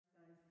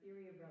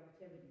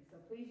Relativity. So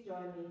please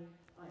join me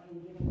in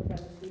giving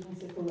Professor Stephen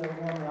Cicullo a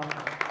warm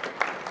welcome.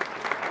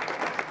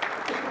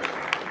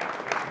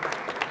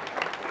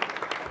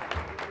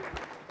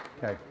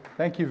 Okay,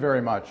 thank you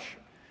very much.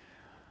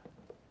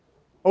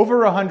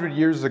 Over 100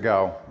 years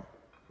ago,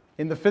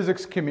 in the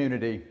physics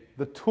community,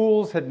 the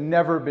tools had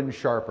never been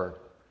sharper.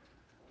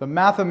 The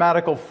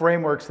mathematical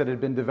frameworks that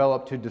had been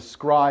developed to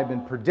describe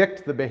and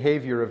predict the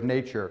behavior of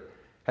nature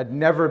had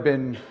never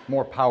been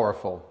more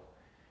powerful.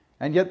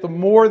 And yet the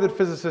more that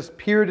physicists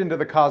peered into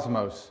the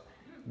cosmos,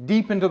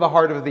 deep into the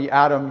heart of the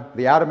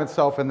atom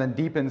itself, and then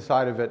deep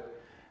inside of it,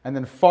 and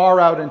then far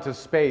out into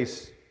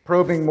space,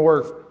 probing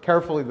more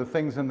carefully the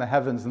things in the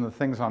heavens and the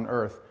things on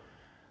Earth,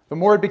 the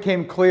more it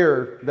became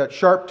clear that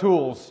sharp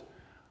tools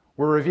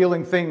were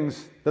revealing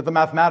things that the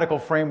mathematical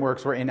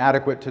frameworks were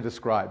inadequate to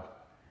describe.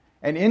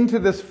 And into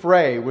this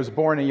fray was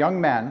born a young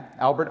man,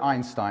 Albert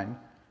Einstein,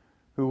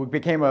 who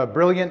became a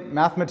brilliant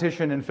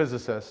mathematician and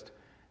physicist.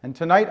 And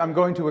tonight I'm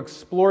going to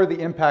explore the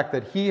impact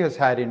that he has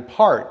had in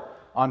part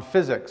on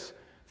physics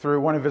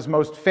through one of his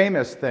most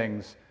famous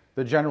things,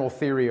 the general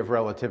theory of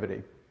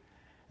relativity.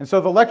 And so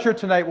the lecture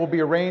tonight will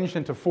be arranged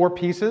into 4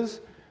 pieces.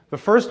 The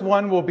first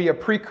one will be a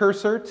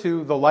precursor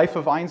to the life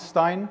of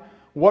Einstein.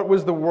 What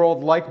was the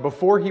world like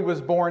before he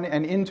was born,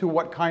 and into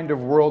what kind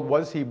of world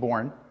was he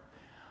born?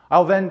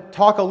 I'll then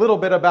talk a little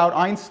bit about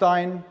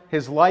Einstein,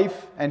 his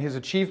life and his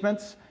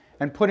achievements,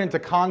 and put into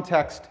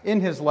context in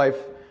his life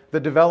the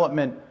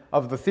development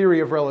of the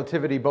theory of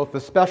relativity, both the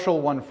special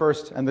one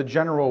first and the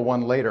general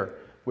one later,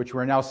 which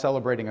we're now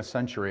celebrating a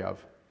century of.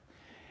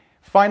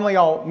 Finally,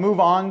 I'll move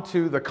on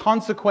to the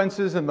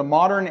consequences in the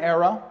modern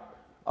era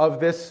of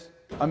this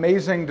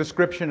amazing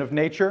description of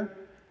nature.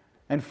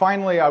 And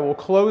finally, I will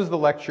close the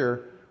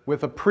lecture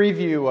with a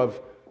preview of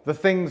the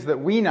things that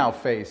we now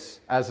face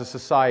as a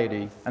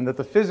society and that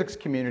the physics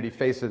community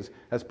faces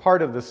as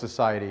part of this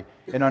society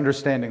in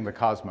understanding the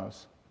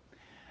cosmos.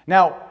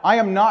 Now, I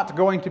am not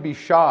going to be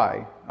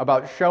shy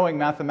about showing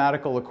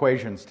mathematical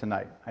equations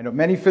tonight. I know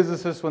many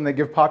physicists, when they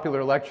give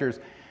popular lectures,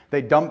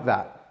 they dump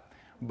that.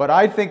 But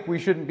I think we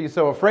shouldn't be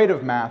so afraid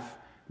of math.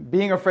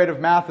 Being afraid of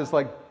math is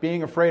like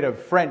being afraid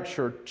of French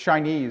or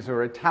Chinese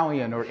or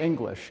Italian or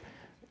English.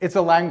 It's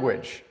a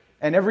language,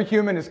 and every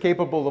human is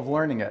capable of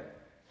learning it.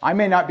 I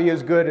may not be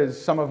as good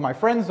as some of my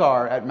friends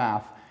are at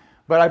math,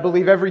 but I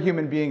believe every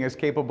human being is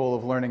capable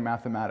of learning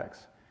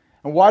mathematics.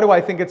 And why do I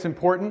think it's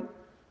important?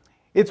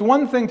 It's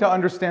one thing to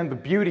understand the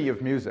beauty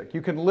of music.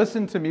 You can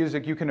listen to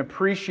music, you can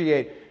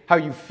appreciate how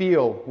you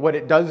feel, what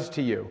it does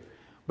to you.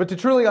 But to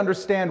truly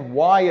understand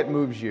why it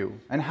moves you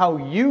and how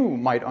you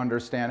might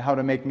understand how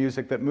to make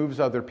music that moves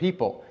other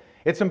people,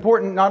 it's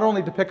important not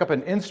only to pick up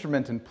an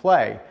instrument and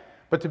play,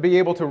 but to be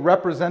able to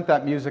represent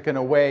that music in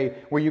a way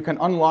where you can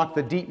unlock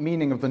the deep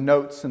meaning of the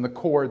notes and the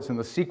chords and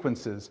the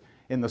sequences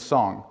in the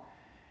song.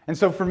 And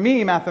so for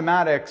me,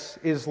 mathematics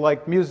is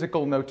like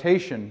musical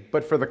notation,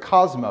 but for the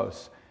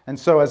cosmos. And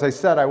so, as I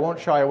said, I won't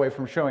shy away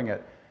from showing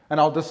it.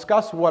 And I'll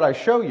discuss what I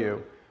show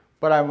you,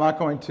 but I'm not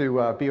going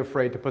to be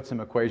afraid to put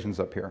some equations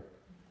up here.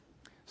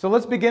 So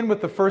let's begin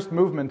with the first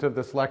movement of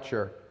this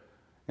lecture,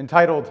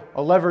 entitled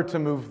A Lever to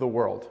Move the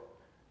World,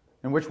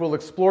 in which we'll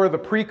explore the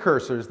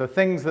precursors, the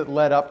things that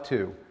led up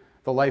to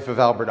the life of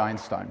Albert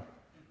Einstein.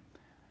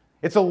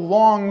 It's a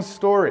long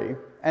story,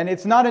 and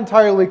it's not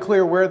entirely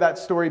clear where that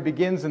story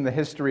begins in the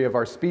history of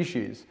our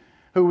species.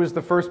 Who was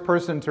the first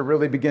person to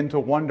really begin to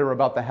wonder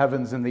about the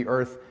heavens and the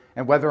earth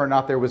and whether or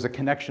not there was a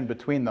connection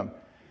between them?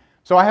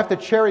 So I have to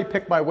cherry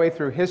pick my way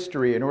through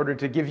history in order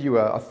to give you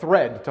a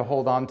thread to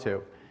hold on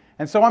to.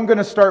 And so I'm going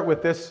to start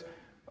with this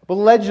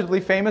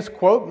allegedly famous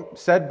quote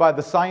said by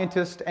the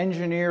scientist,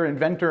 engineer,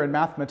 inventor, and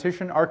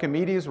mathematician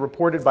Archimedes,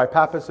 reported by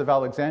Pappus of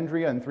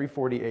Alexandria in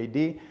 340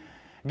 AD.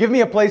 "Give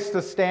me a place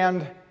to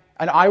stand,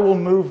 and I will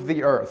move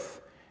the earth."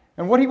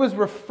 And what he was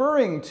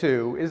referring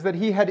to is that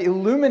he had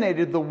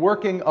illuminated the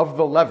working of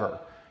the lever.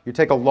 You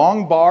take a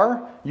long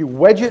bar, you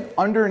wedge it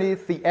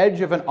underneath the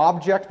edge of an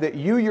object that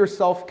you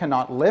yourself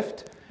cannot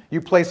lift.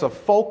 You place a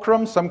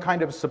fulcrum, some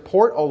kind of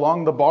support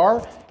along the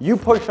bar. You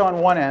push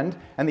on one end,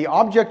 and the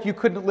object you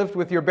couldn't lift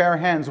with your bare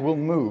hands will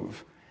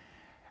move.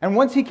 And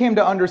once he came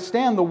to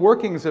understand the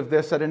workings of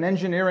this at an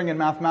engineering and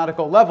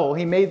mathematical level,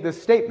 he made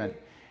this statement.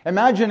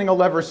 Imagining a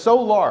lever so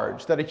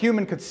large that a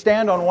human could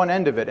stand on one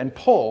end of it and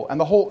pull, and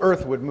the whole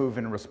earth would move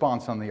in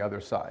response on the other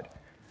side.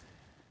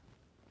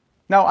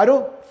 Now, I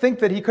don't think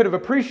that he could have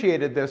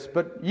appreciated this,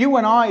 but you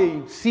and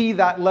I see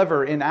that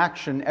lever in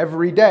action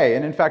every day.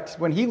 And in fact,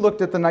 when he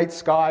looked at the night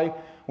sky,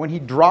 when he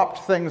dropped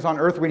things on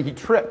earth, when he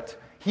tripped,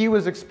 he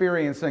was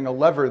experiencing a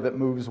lever that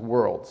moves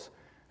worlds.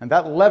 And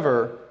that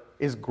lever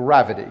is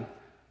gravity,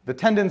 the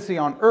tendency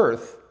on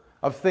earth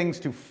of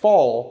things to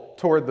fall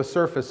toward the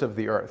surface of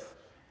the earth.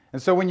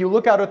 And so when you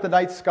look out at the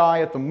night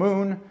sky at the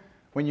moon,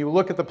 when you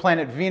look at the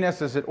planet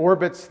Venus as it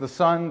orbits the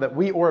sun that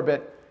we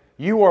orbit,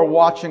 you are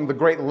watching the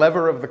great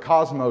lever of the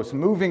cosmos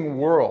moving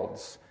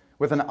worlds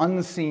with an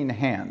unseen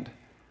hand.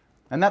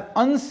 And that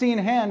unseen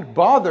hand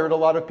bothered a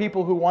lot of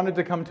people who wanted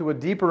to come to a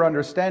deeper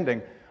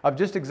understanding of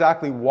just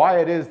exactly why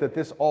it is that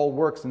this all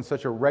works in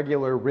such a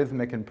regular,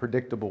 rhythmic, and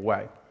predictable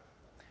way.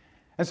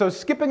 And so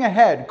skipping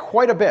ahead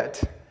quite a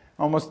bit,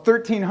 almost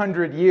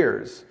 1,300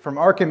 years from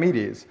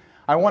Archimedes,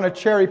 I want to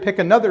cherry pick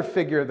another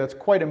figure that's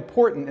quite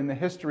important in the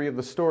history of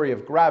the story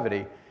of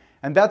gravity.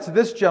 And that's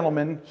this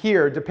gentleman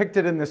here,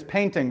 depicted in this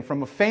painting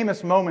from a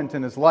famous moment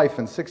in his life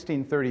in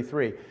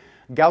 1633,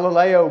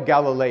 Galileo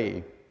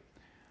Galilei.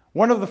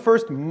 One of the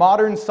first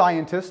modern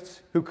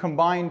scientists who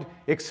combined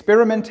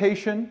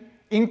experimentation,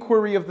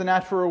 inquiry of the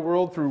natural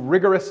world through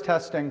rigorous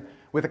testing,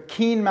 with a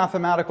keen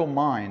mathematical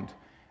mind,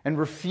 and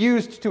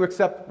refused to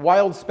accept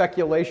wild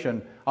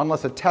speculation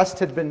unless a test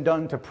had been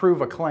done to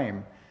prove a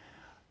claim.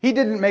 He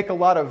didn't make a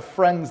lot of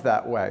friends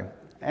that way.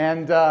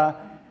 And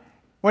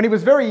when he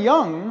was very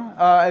young,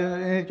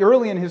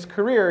 early in his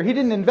career, he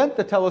didn't invent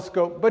the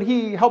telescope, but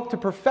he helped to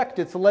perfect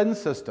its lens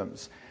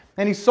systems.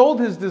 And he sold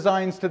his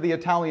designs to the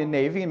Italian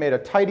Navy, made a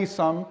tidy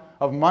sum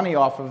of money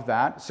off of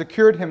that,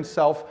 secured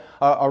himself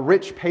a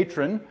rich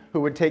patron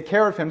who would take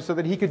care of him so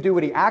that he could do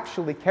what he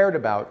actually cared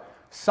about,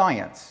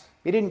 science.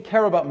 He didn't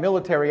care about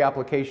military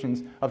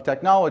applications of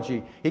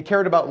technology. He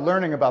cared about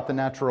learning about the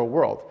natural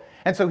world.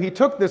 And so he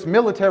took this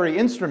military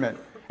instrument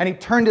and he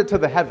turned it to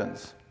the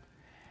heavens.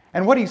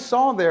 And what he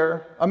saw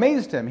there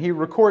amazed him. He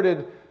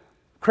recorded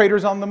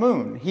craters on the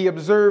moon. He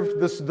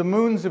observed the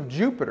moons of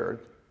Jupiter,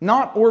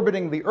 not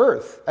orbiting the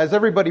Earth, as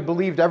everybody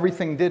believed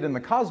everything did in the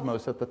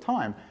cosmos at the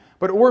time,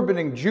 but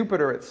orbiting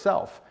Jupiter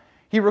itself.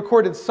 He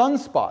recorded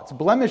sunspots,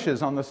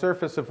 blemishes on the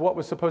surface of what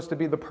was supposed to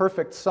be the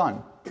perfect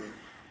sun.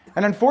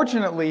 And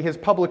unfortunately, his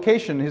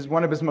publication,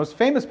 one of his most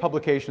famous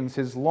publications,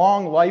 his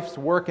long life's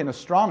work in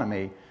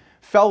astronomy,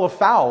 fell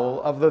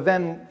afoul of the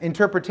then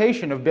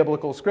interpretation of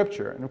biblical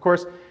scripture. And of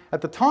course, at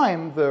the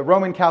time, the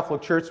Roman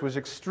Catholic Church was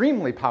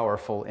extremely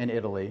powerful in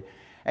Italy,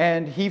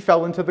 and he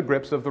fell into the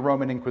grips of the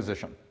Roman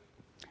Inquisition.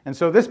 And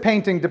so this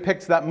painting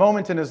depicts that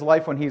moment in his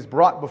life when he's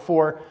brought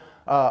before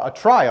a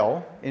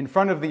trial in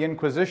front of the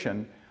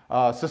Inquisition,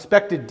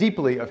 suspected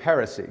deeply of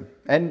heresy.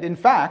 And in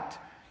fact,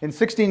 in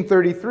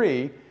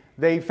 1633,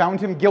 they found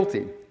him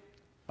guilty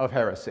of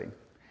heresy.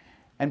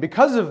 And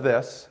because of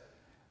this,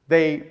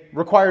 they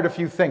required a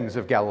few things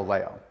of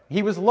Galileo.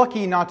 He was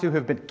lucky not to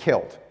have been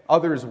killed.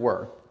 Others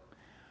were.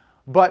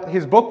 But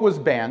his book was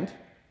banned.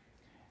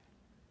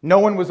 No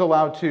one was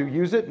allowed to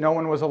use it. No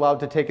one was allowed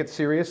to take it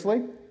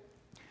seriously.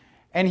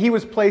 And he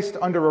was placed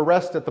under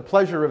arrest at the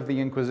pleasure of the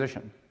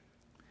Inquisition.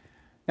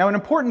 Now, an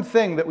important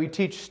thing that we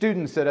teach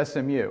students at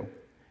SMU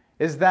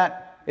is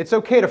that it's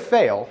okay to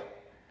fail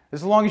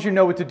as long as you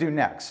know what to do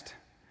next.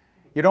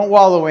 You don't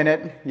wallow in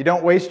it. You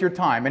don't waste your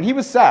time. And he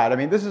was sad. I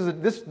mean,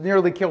 this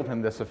nearly killed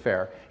him, this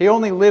affair. He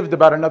only lived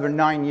about another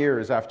 9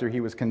 years after he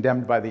was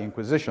condemned by the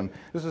Inquisition.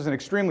 This was an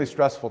extremely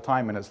stressful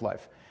time in his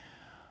life.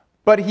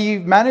 But he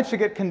managed to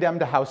get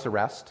condemned to house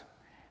arrest,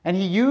 and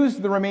he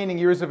used the remaining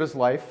years of his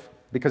life,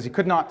 because he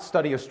could not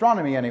study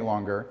astronomy any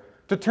longer,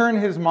 to turn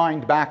his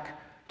mind back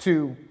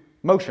to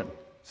motion,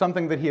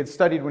 something that he had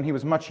studied when he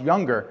was much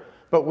younger,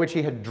 but which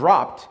he had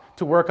dropped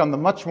to work on the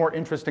much more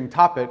interesting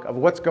topic of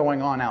what's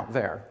going on out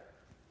there.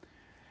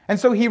 And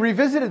so he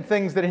revisited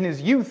things that in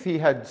his youth he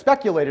had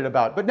speculated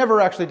about, but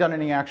never actually done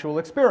any actual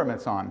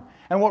experiments on.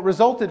 And what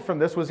resulted from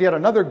this was yet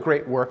another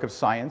great work of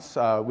science,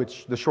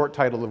 which the short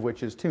title of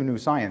which is Two New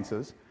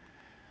Sciences.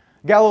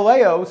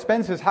 Galileo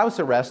spends his house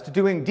arrest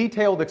doing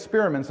detailed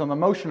experiments on the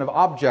motion of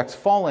objects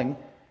falling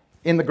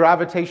in the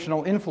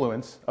gravitational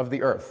influence of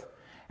the Earth.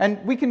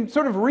 And we can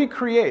sort of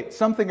recreate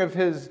something of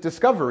his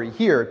discovery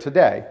here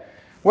today.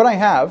 What I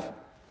have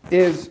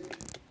is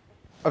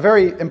a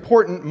very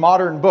important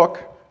modern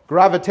book,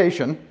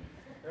 Gravitation.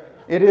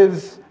 It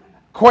is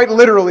quite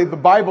literally the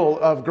Bible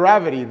of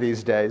gravity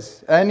these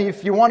days. And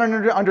if you want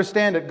to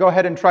understand it, go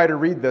ahead and try to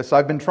read this.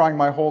 I've been trying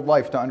my whole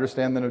life to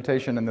understand the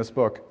notation in this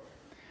book.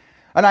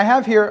 And I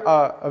have here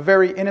a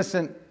very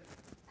innocent,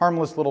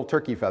 harmless little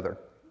turkey feather.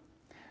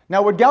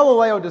 Now, what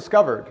Galileo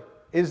discovered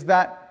is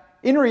that,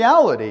 in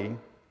reality,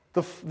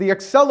 the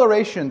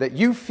acceleration that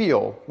you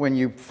feel when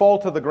you fall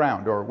to the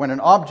ground, or when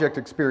an object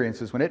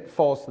experiences when it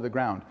falls to the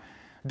ground,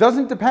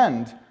 doesn't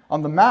depend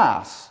on the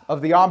mass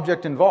of the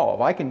object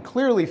involved. I can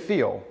clearly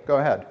feel, go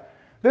ahead,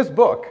 this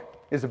book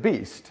is a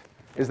beast.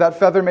 Is that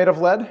feather made of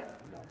lead?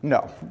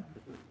 No.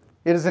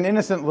 It is an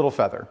innocent little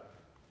feather.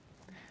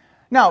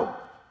 Now,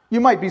 you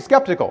might be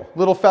skeptical.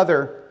 Little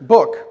feather,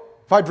 book,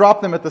 if I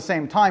drop them at the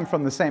same time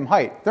from the same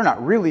height, they're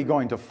not really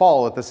going to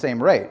fall at the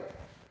same rate.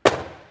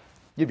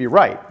 You'd be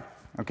right,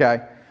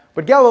 okay?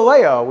 But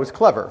Galileo was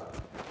clever.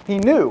 He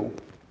knew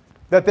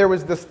that there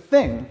was this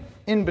thing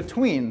in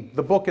between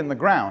the book and the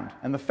ground,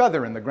 and the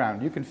feather in the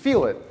ground. You can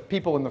feel it.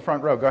 People in the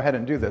front row, go ahead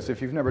and do this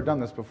if you've never done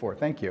this before.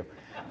 Thank you.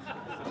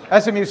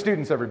 SMU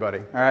students, everybody,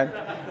 all right?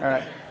 All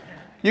right.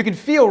 You can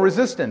feel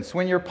resistance.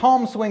 When your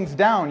palm swings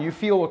down, you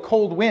feel a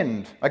cold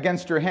wind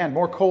against your hand,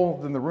 more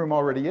cold than the room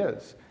already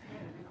is.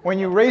 When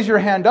you raise your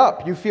hand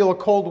up, you feel a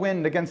cold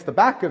wind against the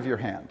back of your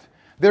hand.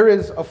 There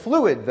is a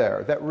fluid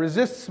there that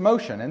resists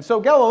motion. And so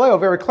Galileo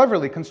very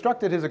cleverly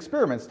constructed his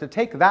experiments to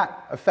take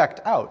that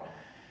effect out.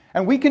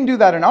 And we can do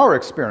that in our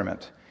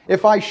experiment.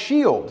 if I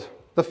shield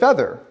the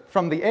feather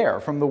from the air,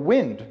 from the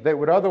wind that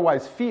would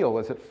otherwise feel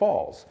as it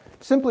falls,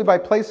 simply by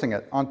placing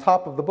it on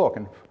top of the book,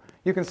 and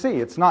you can see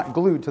it's not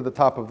glued to the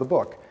top of the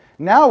book.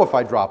 Now if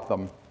I drop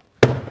them,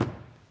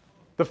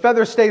 the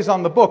feather stays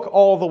on the book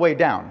all the way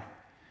down.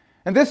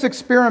 And this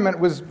experiment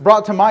was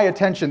brought to my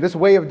attention, this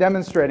way of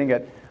demonstrating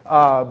it,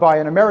 by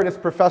an emeritus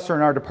professor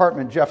in our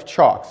department, Jeff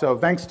Chalk. So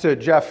thanks to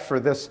Jeff for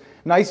this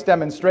nice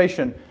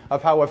demonstration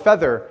of how a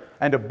feather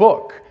and a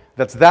book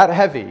that's that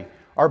heavy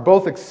are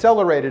both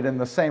accelerated in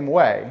the same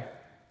way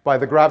by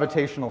the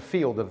gravitational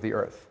field of the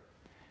Earth.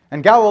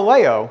 And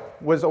Galileo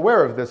was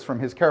aware of this from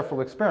his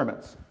careful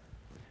experiments.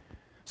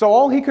 So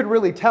all he could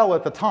really tell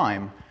at the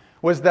time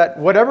was that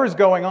whatever's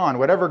going on,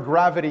 whatever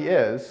gravity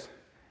is,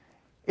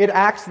 it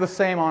acts the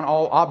same on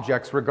all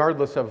objects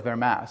regardless of their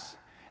mass.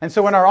 And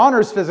so in our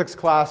honors physics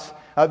class,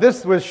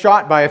 this was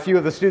shot by a few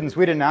of the students.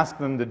 We didn't ask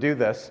them to do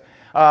this,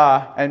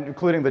 and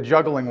including the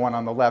juggling one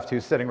on the left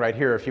who's sitting right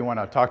here if you want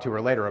to talk to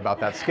her later about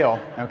that skill.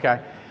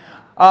 Okay?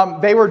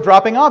 They were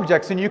dropping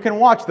objects, and you can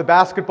watch the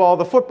basketball,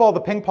 the football,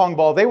 the ping pong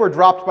ball. They were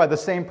dropped by the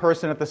same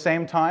person at the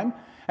same time,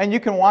 and you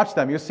can watch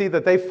them. You'll see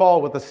that they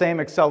fall with the same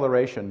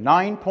acceleration,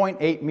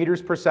 9.8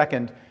 meters per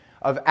second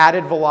of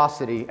added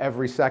velocity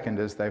every second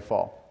as they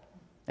fall.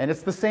 And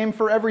it's the same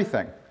for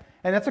everything.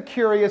 And that's a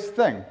curious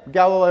thing.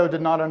 Galileo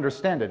did not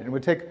understand it. It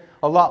would take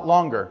a lot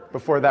longer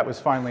before that was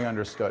finally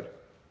understood.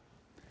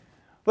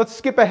 Let's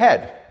skip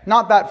ahead.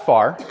 Not that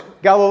far.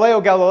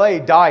 Galileo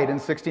Galilei died in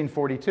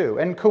 1642.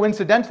 And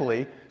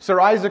coincidentally,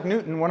 Sir Isaac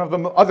Newton, one of the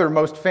other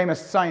most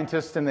famous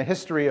scientists in the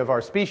history of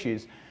our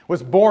species,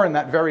 was born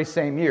that very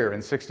same year in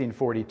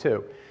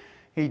 1642.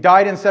 He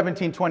died in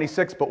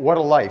 1726, but what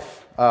a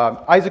life.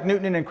 Isaac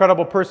Newton, an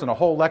incredible person. A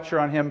whole lecture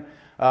on him,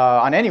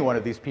 on any one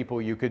of these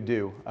people you could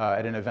do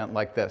at an event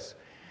like this.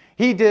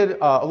 He did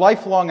a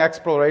lifelong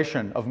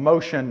exploration of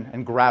motion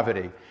and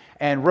gravity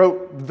and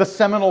wrote the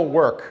seminal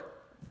work,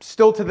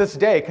 still to this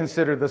day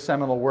considered the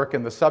seminal work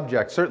in the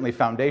subject, certainly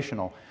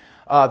foundational,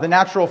 the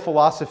natural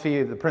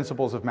philosophy, the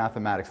principles of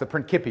mathematics, the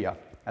Principia,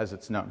 as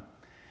it's known.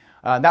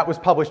 That was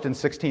published in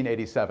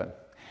 1687.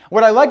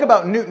 What I like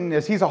about Newton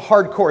is he's a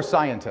hardcore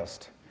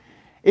scientist.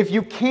 If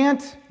you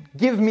can't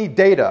give me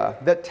data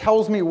that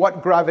tells me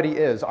what gravity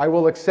is, I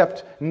will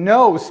accept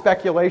no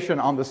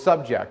speculation on the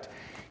subject.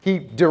 He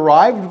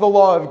derived the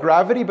law of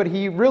gravity, but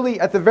he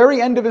really, at the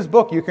very end of his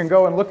book, you can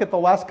go and look at the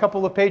last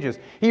couple of pages,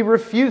 he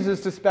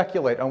refuses to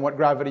speculate on what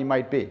gravity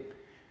might be.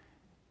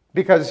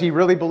 Because he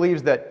really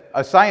believes that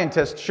a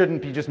scientist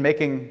shouldn't be just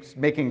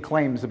making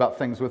claims about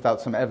things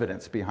without some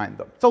evidence behind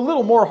them. It's a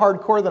little more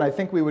hardcore than I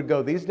think we would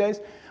go these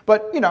days,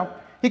 but, you know,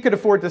 he could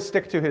afford to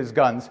stick to his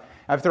guns.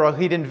 After all,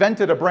 he'd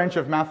invented a branch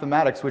of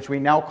mathematics, which we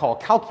now call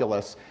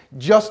calculus,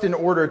 just in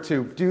order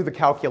to do the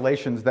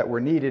calculations that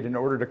were needed in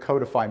order to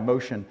codify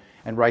motion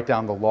and write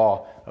down the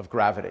law of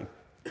gravity.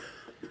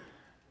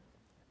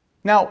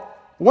 Now,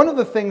 one of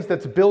the things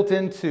that's built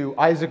into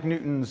Isaac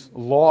Newton's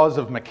laws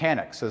of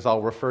mechanics, as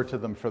I'll refer to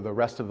them for the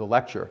rest of the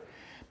lecture,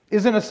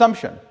 is an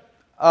assumption.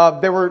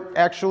 There were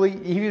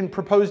actually even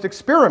proposed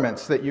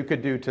experiments that you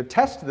could do to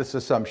test this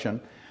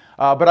assumption,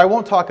 but I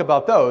won't talk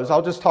about those.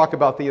 I'll just talk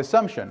about the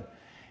assumption.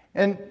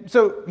 And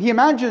so he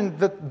imagined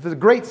that the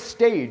great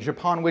stage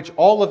upon which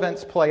all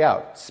events play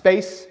out,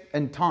 space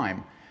and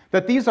time,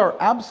 that these are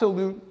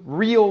absolute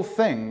real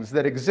things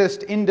that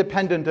exist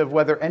independent of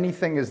whether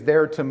anything is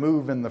there to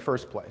move in the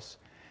first place.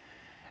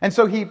 And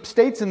so he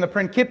states in the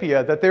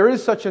Principia that there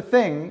is such a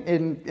thing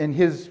in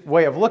his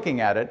way of looking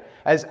at it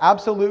as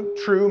absolute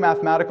true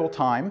mathematical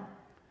time,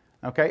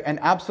 okay, and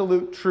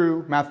absolute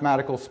true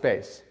mathematical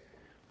space.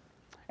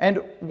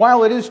 And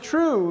while it is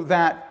true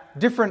that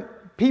different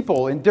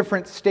people in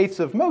different states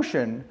of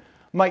motion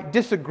might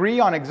disagree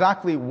on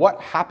exactly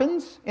what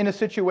happens in a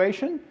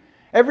situation,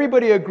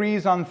 everybody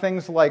agrees on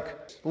things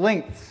like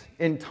lengths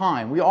in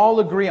time. We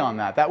all agree on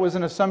that. That was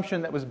an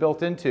assumption that was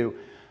built into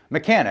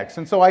mechanics.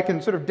 And so I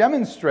can sort of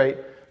demonstrate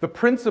the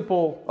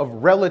principle of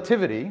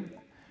relativity,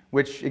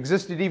 which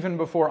existed even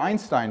before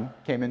Einstein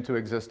came into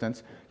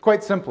existence,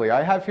 quite simply.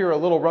 I have here a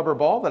little rubber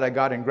ball that I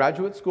got in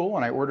graduate school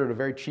when I ordered a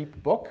very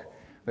cheap book.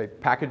 They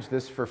packaged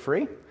this for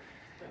free.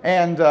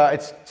 And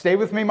it's stayed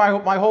with me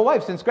my whole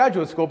life since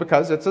graduate school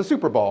because it's a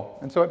super ball.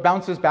 And so it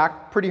bounces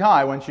back pretty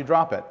high once you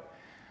drop it.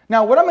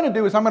 Now, what I'm going to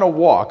do is I'm going to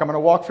walk. I'm going to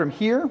walk from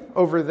here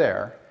over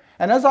there.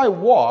 And as I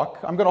walk,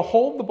 I'm going to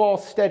hold the ball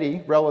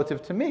steady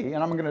relative to me,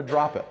 and I'm going to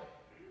drop it.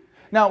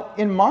 Now,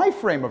 in my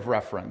frame of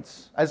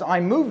reference, as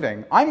I'm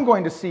moving, I'm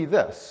going to see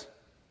this.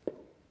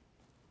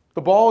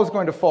 The ball is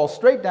going to fall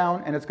straight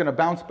down, and it's going to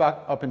bounce back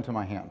up into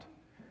my hand.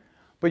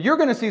 But you're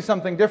going to see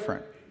something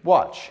different.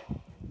 Watch.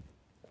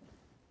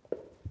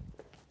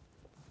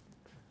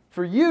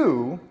 For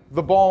you,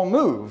 the ball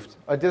moved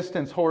a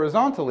distance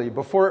horizontally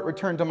before it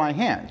returned to my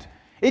hand.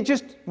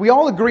 We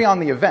all agree on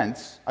the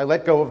events. I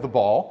let go of the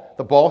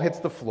ball hits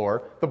the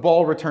floor, the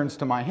ball returns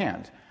to my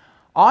hand.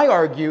 I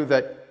argue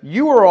that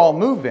you are all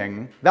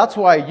moving, that's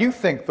why you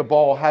think the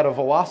ball had a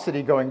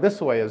velocity going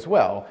this way as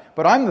well,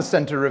 but I'm the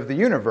center of the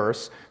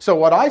universe, so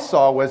what I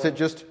saw was it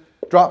just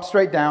dropped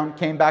straight down,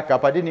 came back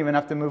up. I didn't even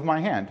have to move my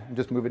hand.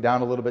 Just move it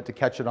down a little bit to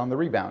catch it on the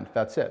rebound.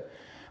 That's it.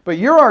 But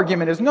your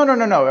argument is, no, no,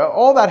 no, no.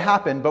 All that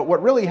happened, but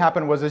what really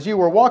happened was as you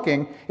were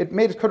walking, it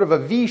made sort of a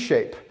V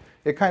shape.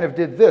 It kind of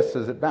did this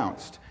as it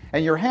bounced.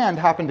 And your hand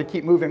happened to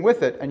keep moving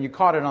with it, and you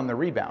caught it on the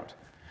rebound.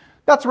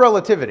 That's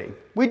relativity.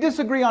 We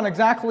disagree on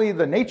exactly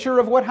the nature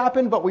of what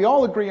happened, but we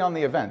all agree on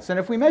the events. And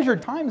if we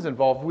measured times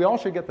involved, we all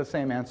should get the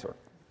same answer.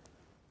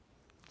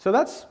 So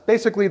that's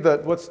basically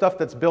what stuff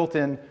that's built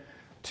in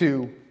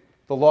to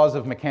the laws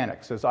of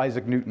mechanics, as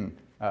Isaac Newton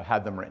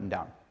had them written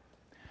down.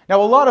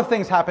 Now, a lot of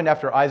things happened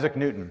after Isaac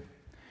Newton.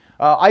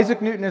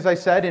 Isaac Newton, as I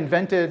said,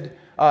 invented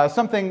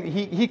something,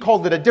 he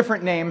called it a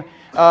different name.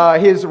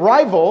 His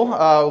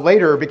rival,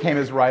 later became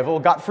his rival,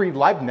 Gottfried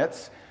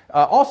Leibniz,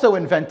 also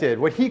invented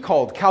what he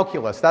called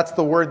calculus. That's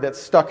the word that's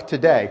stuck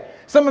today.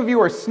 Some of you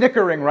are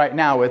snickering right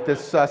now at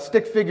this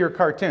stick figure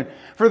cartoon.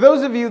 For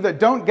those of you that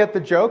don't get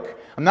the joke,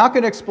 I'm not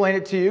going to explain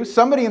it to you.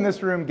 Somebody in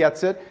this room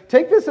gets it.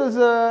 Take this as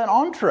an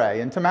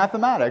entree into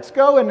mathematics.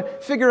 Go and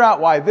figure out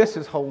why this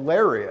is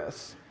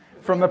hilarious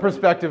from the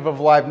perspective of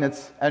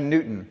Leibniz and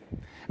Newton.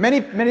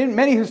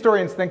 Many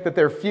historians think that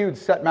their feuds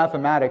set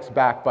mathematics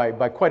back by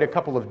quite a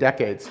couple of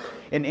decades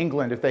in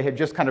England. If they had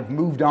just kind of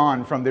moved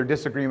on from their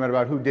disagreement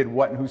about who did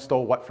what and who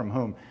stole what from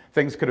whom,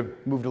 things could have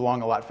moved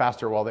along a lot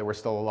faster while they were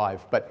still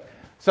alive. But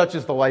such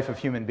is the life of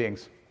human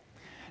beings.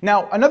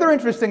 Now, another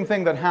interesting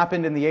thing that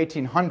happened in the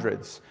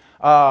 1800s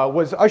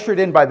was ushered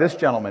in by this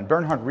gentleman,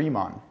 Bernhard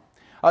Riemann.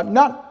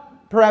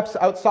 Not perhaps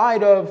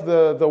outside of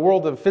the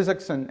world of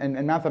physics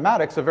and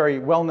mathematics, a very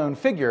well-known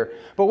figure,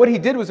 but what he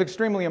did was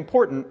extremely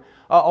important,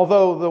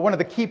 although one of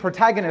the key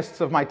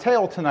protagonists of my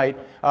tale tonight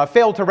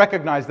failed to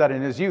recognize that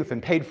in his youth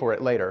and paid for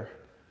it later.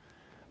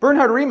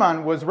 Bernhard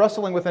Riemann was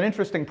wrestling with an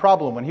interesting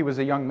problem when he was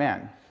a young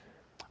man.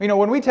 You know,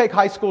 when we take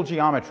high school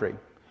geometry,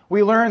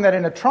 we learn that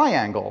in a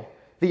triangle,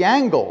 the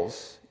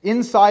angles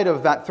inside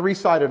of that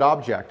three-sided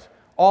object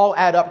all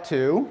add up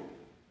to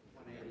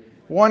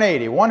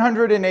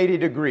 180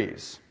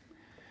 degrees.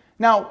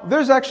 Now,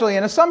 there's actually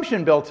an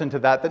assumption built into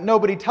that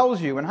nobody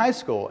tells you in high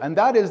school, and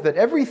that is that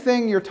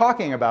everything you're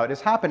talking about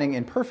is happening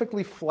in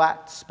perfectly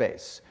flat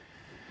space.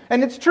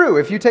 And it's true,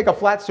 if you take a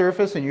flat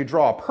surface and you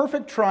draw a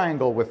perfect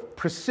triangle with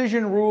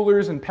precision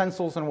rulers and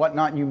pencils and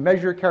whatnot, and you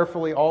measure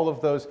carefully all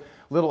of those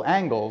little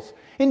angles,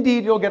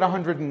 indeed, you'll get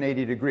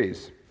 180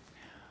 degrees.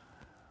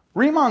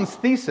 Riemann's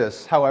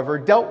thesis, however,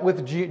 dealt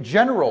with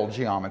general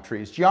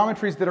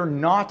geometries that are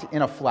not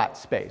in a flat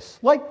space,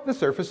 like the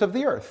surface of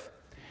the Earth.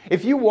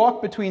 If you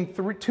walk between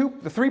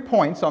the 3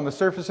 points on the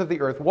surface of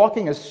the Earth,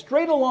 walking as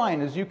straight a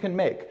line as you can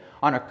make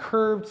on a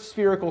curved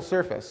spherical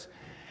surface,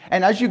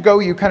 and as you go,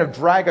 you kind of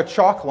drag a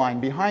chalk line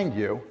behind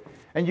you,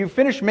 and you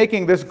finish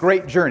making this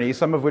great journey,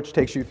 some of which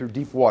takes you through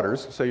deep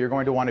waters, so you're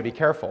going to want to be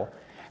careful.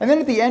 And then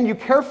at the end, you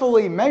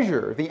carefully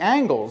measure the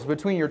angles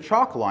between your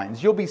chalk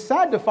lines. You'll be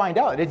sad to find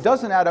out it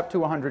doesn't add up to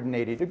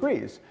 180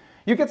 degrees.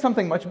 You get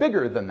something much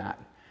bigger than that.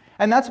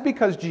 And that's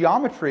because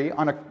geometry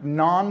on a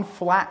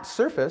non-flat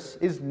surface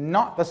is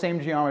not the same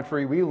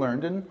geometry we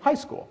learned in high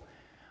school.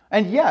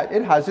 And yet,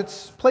 it has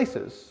its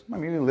places. I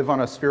mean, we live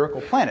on a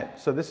spherical planet,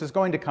 so this is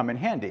going to come in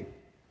handy.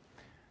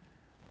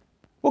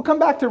 We'll come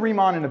back to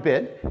Riemann in a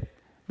bit,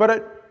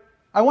 but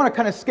I want to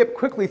kind of skip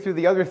quickly through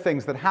the other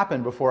things that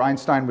happened before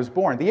Einstein was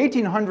born. The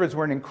 1800s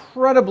were an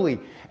incredibly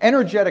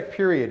energetic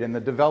period in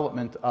the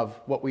development of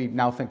what we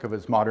now think of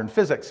as modern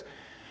physics.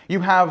 You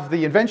have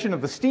the invention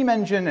of the steam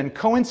engine, and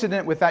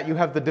coincident with that, you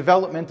have the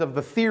development of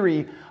the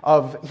theory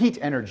of heat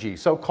energy,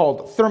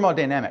 so-called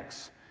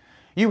thermodynamics.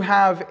 You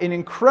have an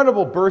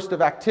incredible burst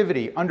of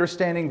activity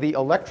understanding the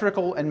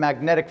electrical and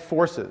magnetic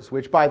forces,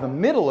 which by the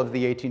middle of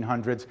the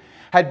 1800s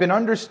had been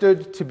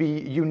understood to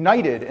be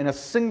united in a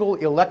single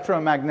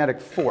electromagnetic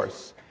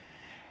force.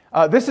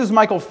 This is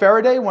Michael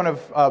Faraday, one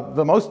of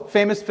the most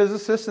famous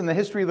physicists in the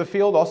history of the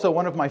field, also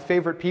one of my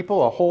favorite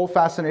people, a whole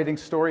fascinating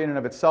story in and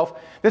of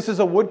itself. This is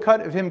a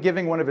woodcut of him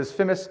giving one of his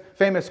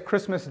famous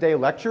Christmas Day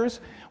lectures,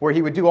 where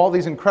he would do all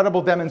these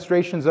incredible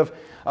demonstrations of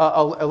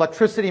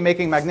electricity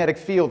making magnetic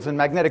fields and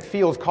magnetic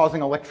fields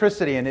causing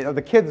electricity, and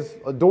the kids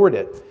adored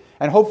it.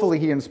 And hopefully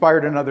he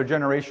inspired another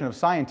generation of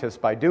scientists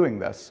by doing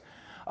this.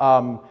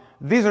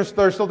 There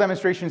are still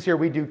demonstrations here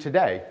we do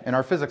today in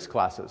our physics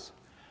classes.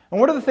 And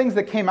one of the things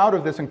that came out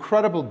of this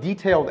incredible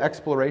detailed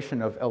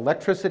exploration of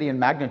electricity and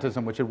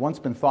magnetism, which had once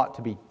been thought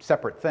to be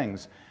separate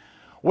things,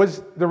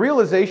 was the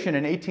realization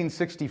in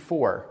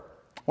 1864,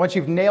 once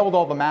you've nailed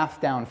all the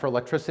math down for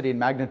electricity and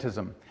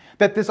magnetism,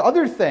 that this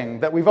other thing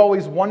that we've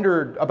always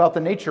wondered about the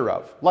nature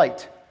of,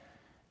 light,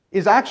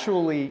 is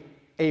actually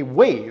a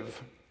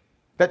wave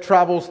that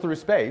travels through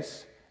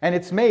space, and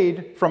it's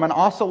made from an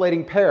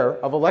oscillating pair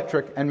of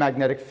electric and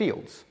magnetic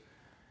fields.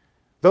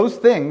 Those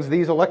things,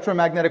 these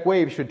electromagnetic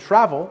waves, should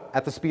travel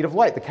at the speed of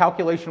light. The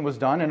calculation was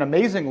done, and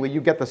amazingly, you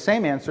get the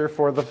same answer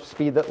for the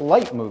speed that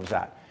light moves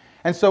at.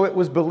 And so it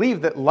was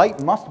believed that light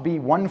must be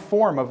one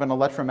form of an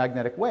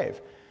electromagnetic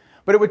wave.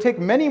 But it would take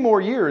many more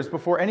years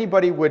before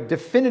anybody would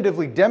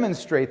definitively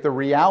demonstrate the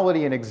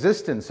reality and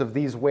existence of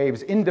these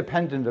waves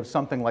independent of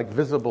something like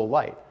visible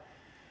light.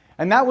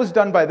 And that was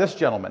done by this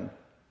gentleman,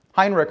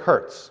 Heinrich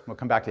Hertz. We'll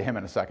come back to him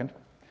in a second.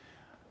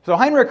 So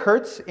Heinrich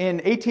Hertz, in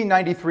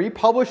 1893,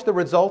 published the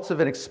results of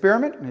an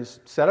experiment, and his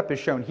setup is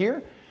shown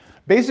here.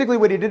 Basically,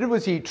 what he did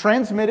was he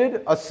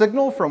transmitted a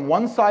signal from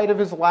one side of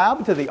his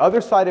lab to the other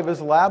side of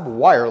his lab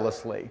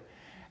wirelessly.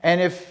 And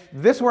if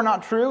this were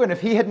not true, and if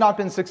he had not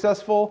been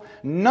successful,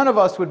 none of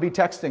us would be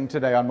texting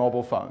today on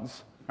mobile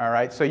phones. All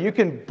right? So you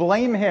can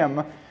blame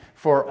him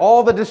for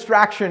all the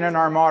distraction in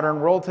our modern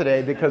world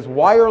today because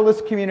wireless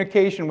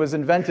communication was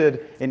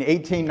invented in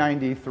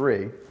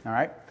 1893. All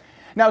right?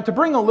 Now, to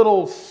bring a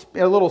little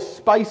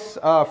spice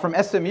from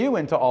SMU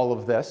into all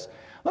of this,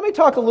 let me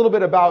talk a little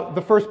bit about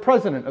the first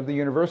president of the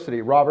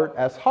university, Robert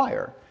S.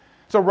 Hire.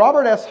 So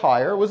Robert S.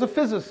 Hire was a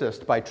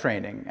physicist by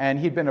training, and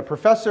he'd been a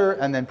professor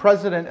and then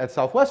president at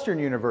Southwestern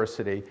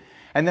University,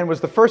 and then was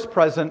the first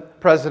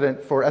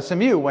president for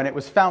SMU when it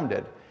was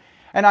founded.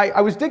 And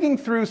I was digging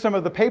through some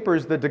of the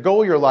papers the de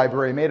Gaulier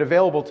Library made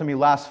available to me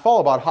last fall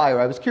about Hire.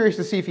 I was curious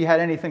to see if he had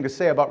anything to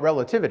say about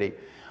relativity.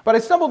 But I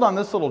stumbled on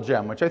this little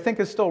gem, which I think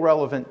is still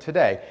relevant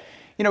today.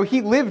 You know,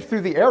 he lived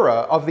through the era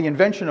of the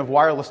invention of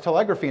wireless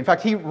telegraphy. In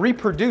fact, he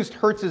reproduced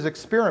Hertz's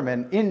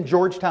experiment in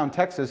Georgetown,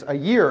 Texas, a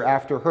year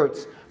after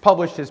Hertz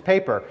published his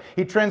paper.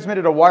 He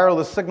transmitted a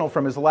wireless signal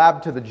from his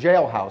lab to the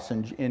jailhouse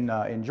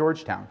in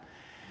Georgetown.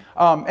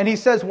 And he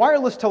says,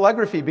 wireless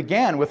telegraphy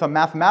began with a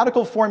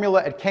mathematical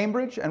formula at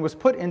Cambridge and was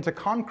put into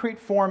concrete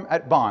form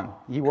at Bonn.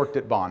 He worked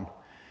at Bonn.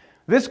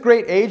 This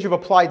great age of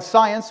applied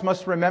science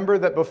must remember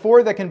that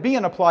before there can be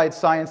an applied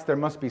science, there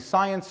must be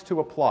science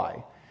to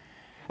apply.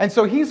 And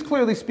so he's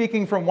clearly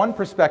speaking from one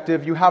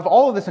perspective. You have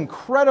all of this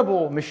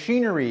incredible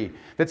machinery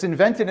that's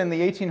invented in the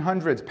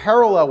 1800s,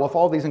 parallel with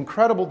all these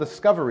incredible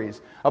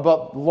discoveries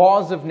about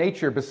laws of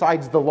nature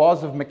besides the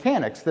laws of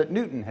mechanics that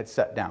Newton had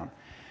set down.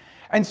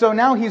 And so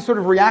now he's sort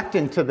of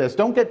reacting to this.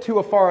 Don't get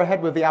too far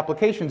ahead with the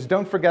applications.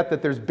 Don't forget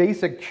that there's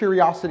basic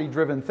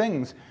curiosity-driven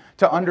things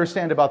to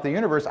understand about the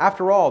universe.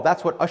 After all,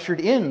 that's what ushered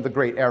in the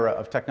great era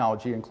of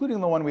technology, including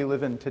the one we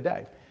live in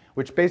today,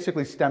 which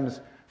basically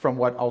stems from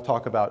what I'll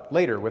talk about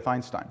later with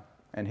Einstein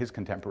and his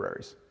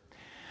contemporaries.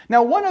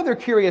 Now, one other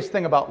curious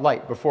thing about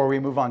light before we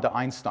move on to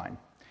Einstein.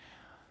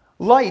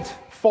 Light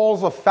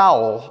falls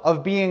afoul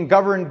of being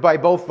governed by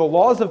both the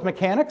laws of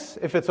mechanics,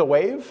 if it's a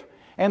wave,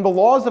 and the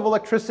laws of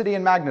electricity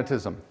and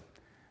magnetism,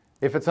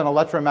 if it's an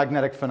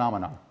electromagnetic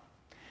phenomenon.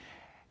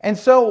 And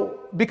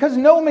so, because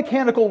no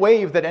mechanical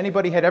wave that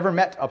anybody had ever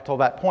met up till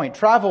that point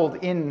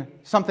traveled in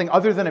something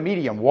other than a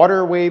medium,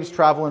 water waves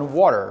travel in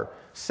water,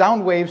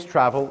 sound waves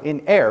travel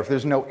in air. If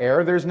there's no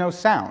air, there's no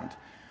sound.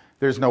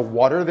 There's no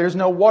water, there's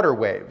no water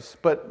waves.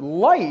 But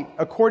light,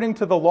 according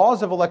to the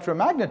laws of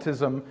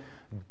electromagnetism,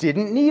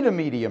 didn't need a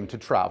medium to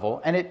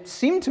travel, and it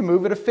seemed to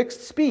move at a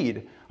fixed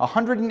speed,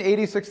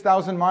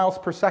 186,000 miles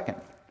per second.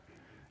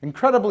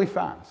 Incredibly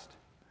fast.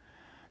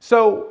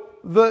 So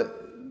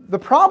the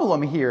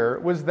problem here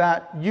was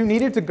that you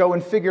needed to go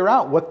and figure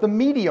out what the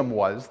medium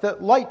was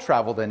that light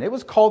traveled in. It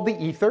was called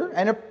the ether,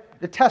 and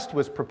a test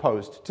was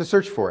proposed to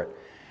search for it.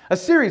 A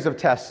series of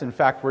tests, in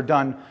fact, were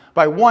done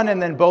by one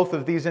and then both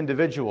of these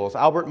individuals,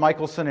 Albert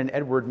Michelson and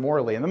Edward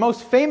Morley. And the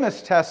most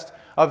famous test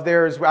of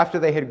theirs, after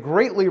they had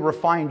greatly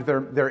refined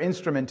their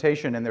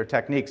instrumentation and their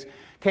techniques,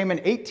 came in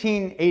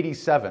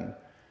 1887.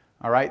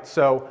 All right,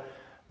 so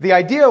the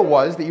idea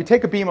was that you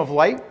take a beam of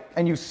light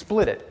and you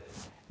split it.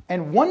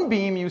 And one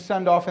beam you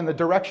send off in the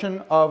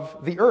direction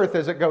of the Earth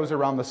as it goes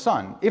around the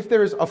sun. If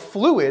there's a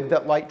fluid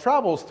that light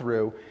travels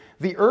through,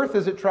 the Earth,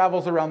 as it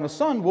travels around the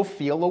sun, will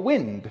feel a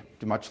wind,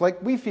 much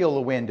like we feel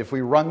a wind if we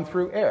run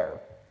through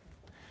air.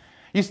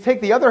 You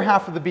take the other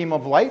half of the beam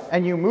of light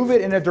and you move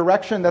it in a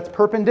direction that's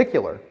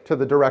perpendicular to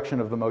the direction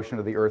of the motion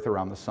of the Earth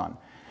around the sun.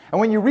 And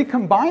when you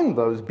recombine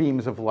those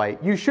beams of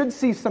light, you should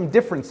see some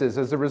differences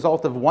as a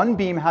result of one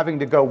beam having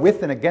to go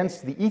with and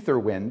against the ether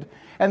wind,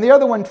 and the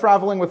other one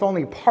traveling with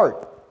only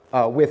part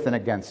with and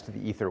against the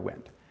ether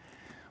wind.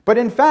 But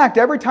in fact,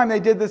 every time they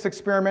did this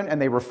experiment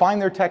and they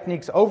refined their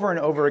techniques over and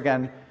over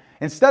again,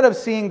 instead of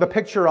seeing the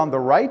picture on the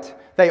right,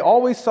 they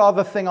always saw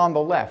the thing on the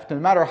left.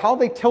 And no matter how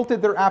they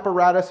tilted their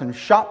apparatus and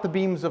shot the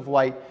beams of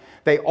light,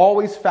 they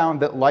always found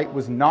that light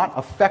was not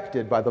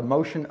affected by the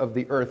motion of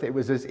the Earth. It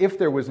was as if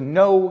there was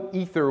no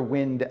ether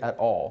wind at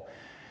all.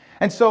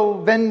 And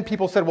so then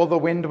people said, well, the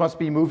wind must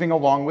be moving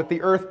along with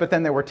the Earth, but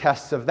then there were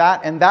tests of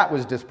that, and that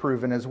was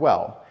disproven as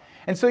well.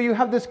 And so you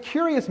have this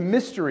curious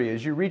mystery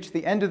as you reach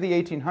the end of the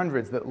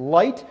 1800s that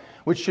light,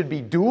 which should be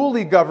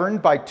dually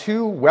governed by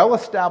two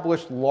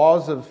well-established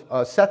laws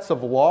of sets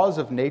of laws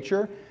of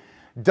nature,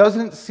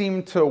 doesn't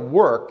seem to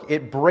work.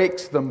 It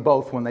breaks them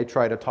both when they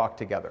try to talk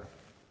together.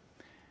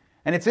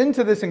 And it's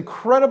into this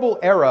incredible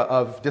era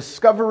of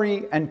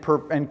discovery and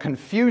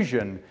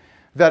confusion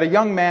that a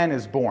young man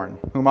is born,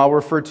 whom I'll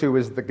refer to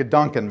as the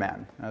Gedanken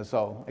man, as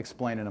I'll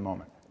explain in a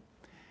moment.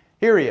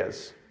 Here he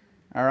is.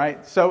 All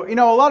right, so, you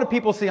know, a lot of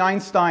people see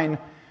Einstein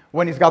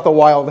when he's got the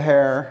wild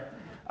hair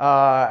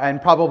and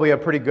probably a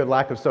pretty good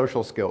lack of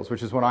social skills,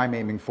 which is what I'm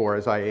aiming for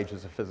as I age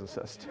as a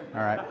physicist.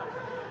 All right.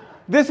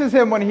 this is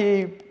him when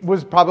he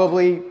was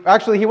probably,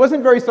 actually he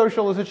wasn't very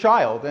social as a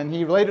child, and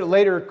he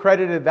later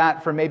credited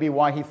that for maybe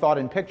why he thought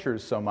in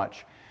pictures so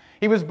much.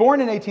 He was born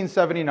in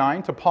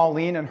 1879 to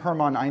Pauline and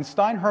Hermann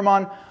Einstein.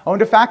 Hermann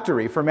owned a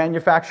factory for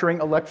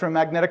manufacturing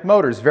electromagnetic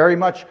motors, very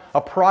much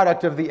a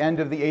product of the end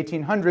of the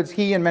 1800s.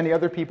 He and many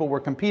other people were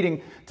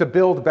competing to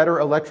build better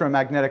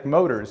electromagnetic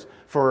motors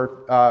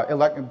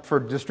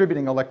for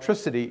distributing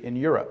electricity in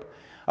Europe.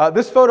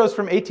 This photo is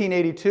from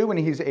 1882 when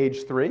he's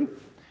age 3.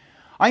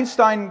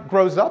 Einstein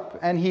grows up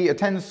and he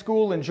attends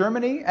school in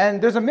Germany,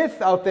 and there's a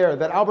myth out there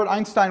that Albert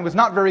Einstein was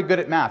not very good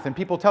at math, and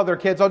people tell their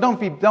kids, oh,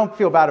 don't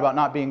feel bad about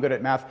not being good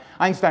at math.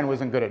 Einstein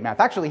wasn't good at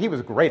math. Actually, he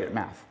was great at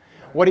math.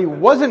 What he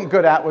wasn't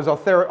good at was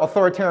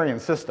authoritarian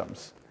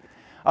systems.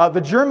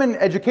 The German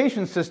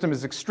education system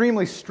is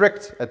extremely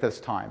strict at this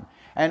time,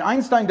 and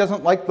Einstein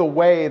doesn't like the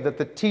way that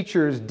the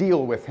teachers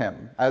deal with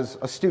him as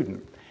a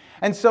student.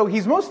 And so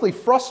he's mostly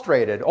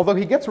frustrated, although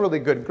he gets really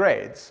good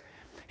grades.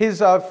 His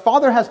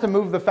father has to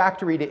move the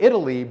factory to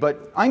Italy,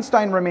 but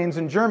Einstein remains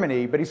in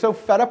Germany. But he's so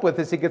fed up with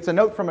this, he gets a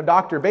note from a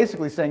doctor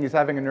basically saying he's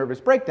having a nervous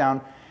breakdown,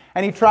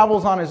 and he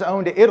travels on his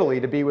own to Italy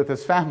to be with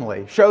his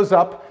family. Shows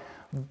up,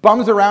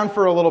 bums around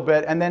for a little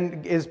bit, and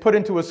then is put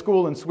into a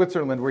school in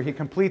Switzerland where he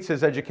completes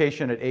his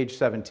education at age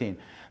 17.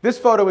 This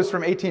photo is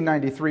from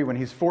 1893 when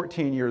he's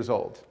 14 years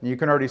old. You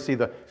can already see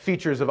the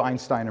features of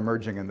Einstein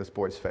emerging in this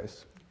boy's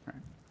face.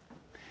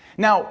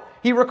 Now,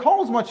 he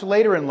recalls much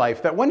later in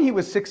life that when he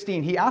was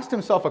 16, he asked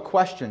himself a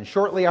question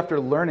shortly after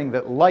learning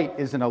that light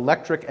is an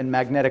electric and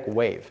magnetic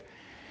wave.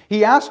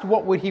 He asked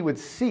what he would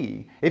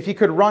see if he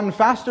could run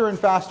faster and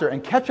faster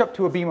and catch up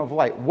to a beam of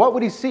light. What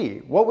would he see?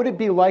 What would it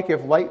be like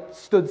if light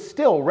stood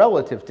still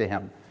relative to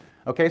him?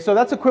 Okay, so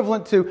that's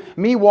equivalent to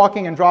me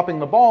walking and dropping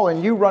the ball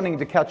and you running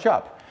to catch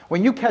up.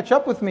 When you catch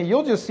up with me,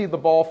 you'll just see the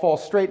ball fall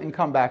straight and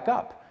come back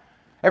up.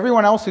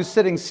 Everyone else who's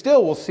sitting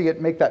still will see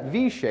it make that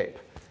V shape.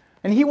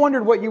 And he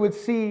wondered what you would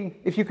see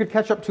if you could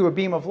catch up to a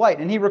beam of light.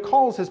 And he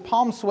recalls his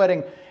palms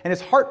sweating and his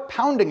heart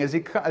pounding as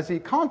he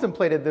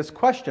contemplated this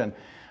question.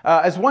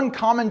 As one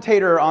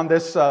commentator on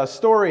this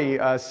story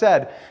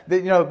said,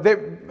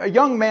 that, a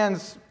young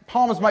man's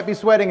palms might be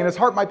sweating and his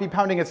heart might be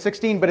pounding at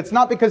 16, but it's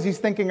not because he's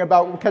thinking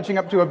about catching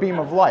up to a beam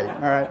of light.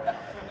 All right?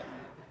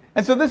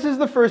 And so this is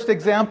the first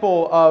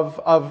example of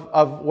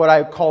what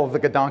I call the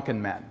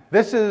Gedankenman.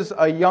 This is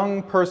a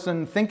young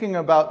person thinking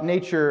about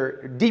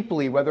nature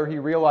deeply, whether he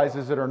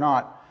realizes it or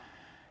not,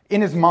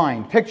 in his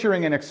mind,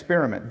 picturing an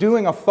experiment,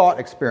 doing a thought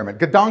experiment.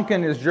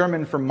 Gedanken is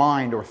German for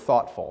mind or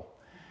thoughtful.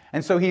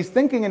 And so he's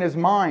thinking in his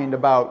mind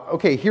about,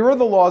 okay, here are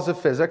the laws of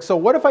physics, so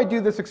what if I do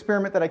this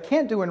experiment that I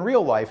can't do in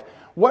real life?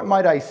 What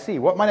might I see?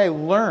 What might I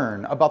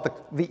learn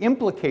about the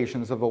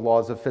implications of the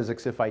laws of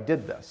physics if I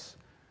did this?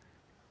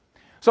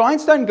 So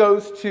Einstein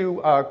goes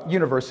to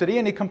university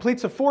and he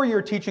completes a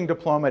 4-year teaching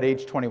diploma at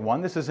age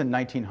 21. This is in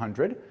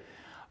 1900.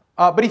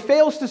 But he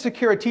fails to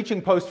secure a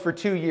teaching post for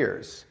 2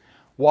 years.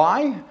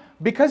 Why?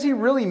 Because he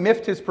really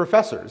miffed his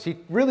professors. He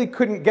really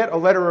couldn't get a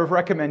letter of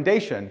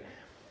recommendation.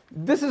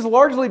 This is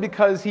largely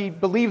because he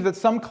believed that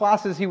some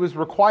classes he was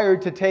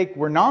required to take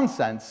were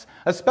nonsense,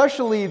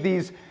 especially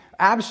these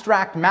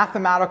abstract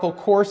mathematical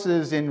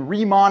courses in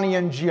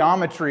Riemannian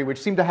geometry,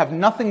 which seemed to have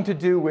nothing to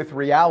do with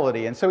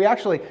reality. And so he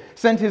actually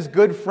sent his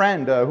good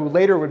friend, who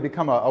later would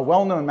become a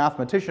well-known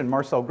mathematician,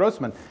 Marcel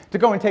Grossman, to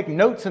go and take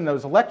notes in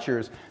those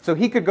lectures so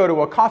he could go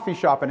to a coffee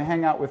shop and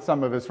hang out with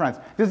some of his friends.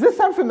 Does this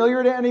sound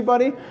familiar to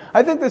anybody?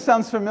 I think this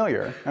sounds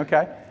familiar,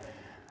 okay?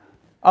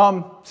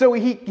 So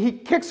he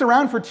kicks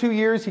around for 2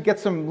 years. He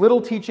gets some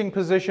little teaching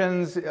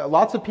positions.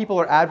 Lots of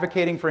people are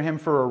advocating for him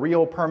for a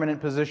real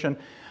permanent position.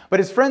 But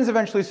his friends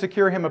eventually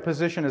secure him a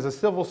position as a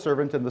civil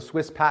servant in the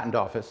Swiss Patent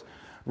Office,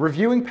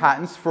 reviewing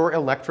patents for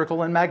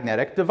electrical and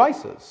magnetic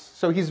devices.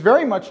 So he's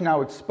very much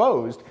now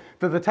exposed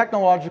to the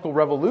technological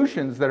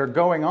revolutions that are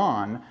going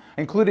on,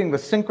 including the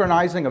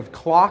synchronizing of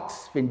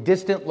clocks in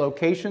distant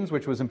locations,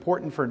 which was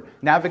important for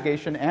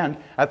navigation and,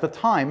 at the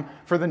time,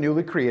 for the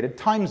newly created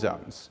time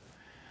zones.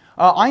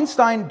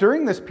 Einstein,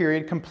 during this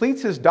period,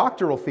 completes his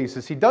doctoral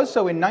thesis. He does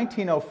so in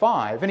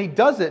 1905, and he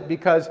does it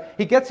because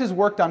he gets his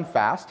work done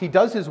fast, he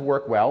does his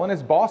work well, and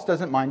his boss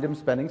doesn't mind him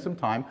spending some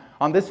time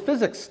on this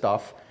physics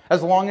stuff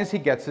as long as he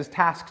gets his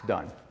tasks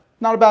done.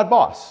 Not a bad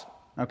boss,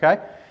 okay?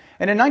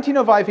 And in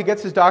 1905, he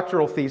gets his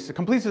doctoral thesis,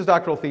 completes his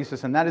doctoral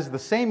thesis, and that is the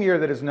same year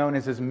that is known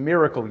as his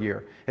miracle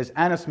year, his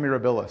Annus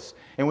Mirabilis,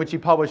 in which he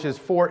publishes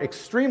 4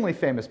 extremely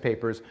famous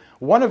papers,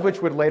 one of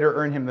which would later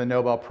earn him the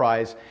Nobel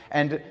Prize,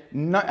 and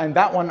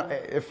that one,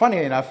 funny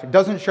enough,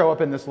 doesn't show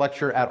up in this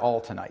lecture at all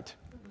tonight.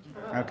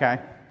 Okay?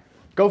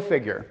 Go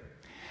figure.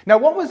 Now,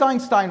 what was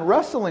Einstein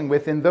wrestling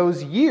with in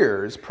those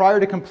years prior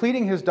to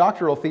completing his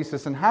doctoral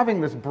thesis and having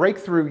this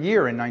breakthrough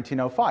year in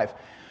 1905?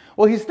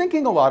 Well, he's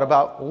thinking a lot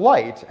about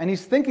light, and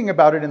he's thinking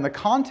about it in the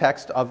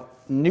context of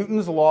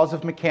Newton's laws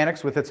of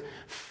mechanics with its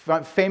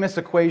famous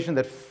equation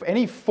that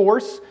any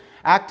force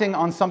acting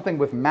on something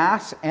with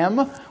mass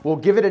m will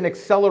give it an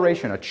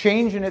acceleration, a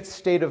change in its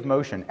state of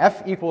motion,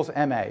 F equals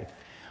ma.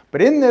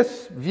 But in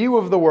this view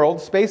of the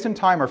world, space and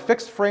time are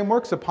fixed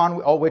frameworks upon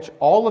which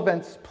all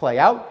events play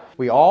out.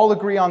 We all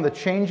agree on the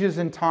changes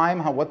in time,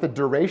 what the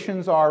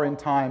durations are in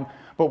time,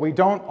 but we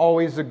don't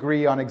always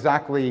agree on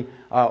exactly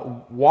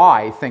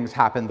why things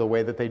happen the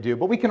way that they do.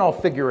 But we can all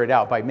figure it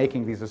out by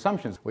making these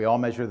assumptions. We all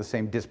measure the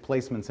same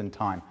displacements in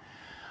time.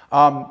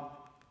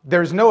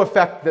 There's no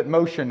effect that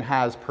motion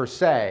has per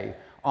se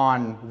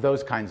on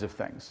those kinds of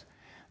things.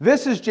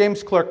 This is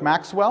James Clerk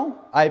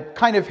Maxwell. I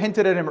kind of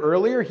hinted at him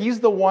earlier. He's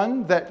the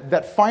one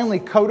that finally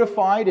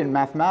codified in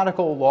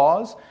mathematical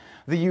laws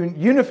the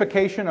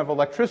unification of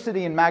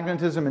electricity and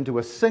magnetism into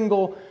a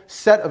single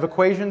set of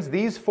equations.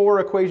 These four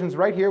equations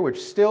right here,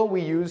 which still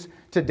we use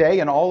today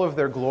in all of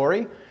their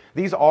glory,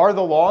 these are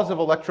the laws of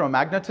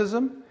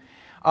electromagnetism.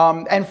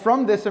 And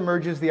from this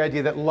emerges the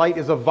idea that light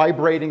is a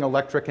vibrating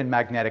electric and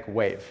magnetic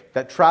wave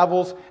that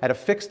travels at a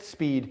fixed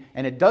speed,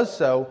 and it does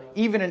so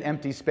even in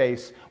empty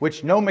space,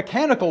 which no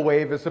mechanical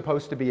wave is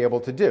supposed to be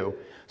able to do.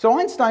 So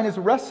Einstein is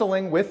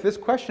wrestling with this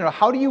question of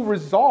how do you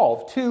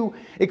resolve two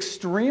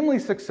extremely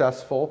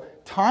successful,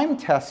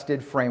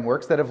 time-tested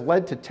frameworks that have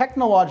led to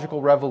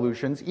technological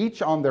revolutions,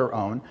 each on their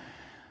own.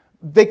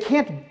 They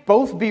can't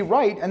both be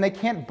right and they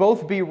can't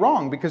both be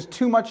wrong because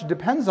too much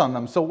depends on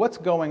them. So what's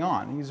going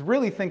on? He's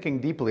really thinking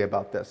deeply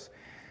about this.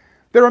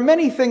 There are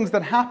many things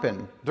that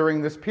happen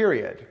during this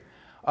period.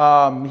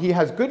 He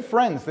has good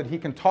friends that he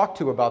can talk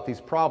to about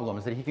these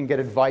problems, that he can get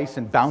advice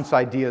and bounce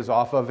ideas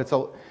off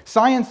of.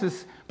 Science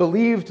is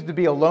believed to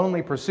be a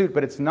lonely pursuit,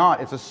 but it's not.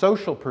 It's a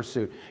social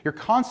pursuit. You're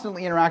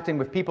constantly interacting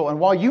with people, and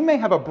while you may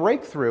have a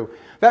breakthrough,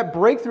 that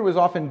breakthrough is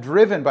often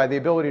driven by the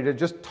ability to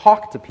just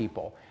talk to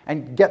people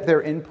and get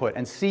their input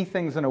and see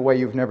things in a way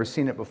you've never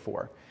seen it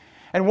before.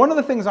 And one of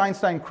the things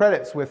Einstein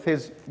credits with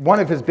one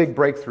of his big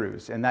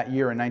breakthroughs in that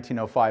year in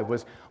 1905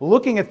 was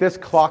looking at this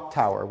clock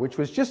tower, which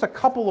was just a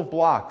couple of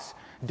blocks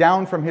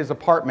down from his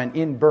apartment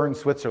in Bern,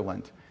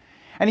 Switzerland.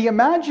 And he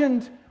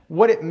imagined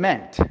what it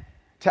meant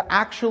to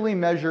actually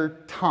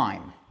measure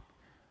time.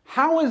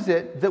 How is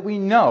it that we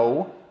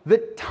know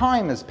that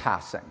time is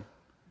passing?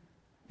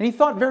 And he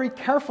thought very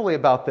carefully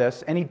about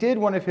this, and he did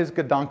one of his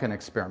Gedanken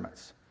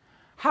experiments.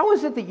 How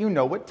is it that you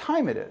know what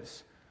time it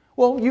is?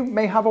 Well, you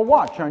may have a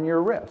watch on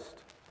your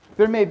wrist.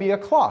 There may be a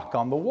clock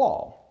on the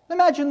wall.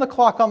 Imagine the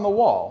clock on the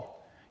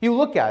wall. You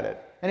look at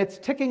it, and it's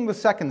ticking the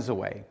seconds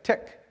away.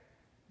 Tick,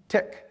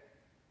 tick,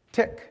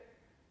 tick,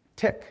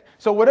 tick.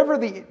 So whatever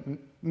the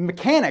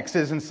mechanics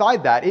is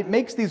inside that, it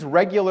makes these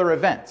regular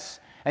events.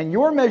 And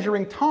you're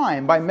measuring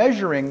time by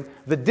measuring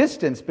the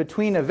distance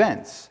between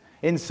events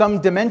in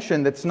some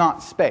dimension that's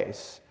not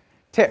space.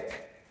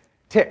 Tick,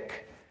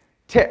 tick,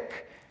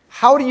 tick.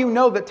 How do you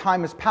know that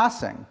time is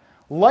passing?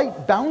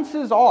 Light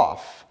bounces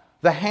off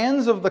the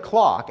hands of the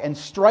clock and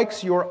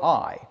strikes your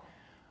eye.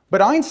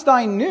 But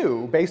Einstein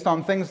knew, based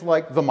on things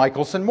like the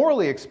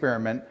Michelson-Morley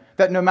experiment,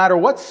 that no matter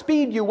what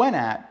speed you went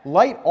at,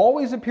 light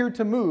always appeared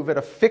to move at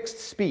a fixed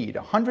speed,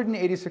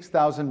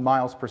 186,000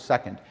 miles per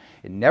second.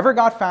 It never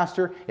got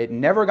faster, it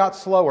never got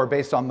slower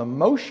based on the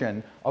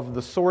motion of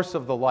the source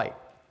of the light.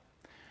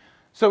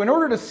 So in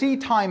order to see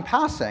time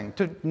passing,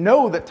 to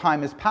know that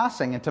time is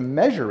passing and to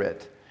measure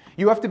it,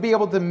 you have to be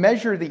able to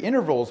measure the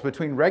intervals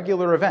between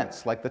regular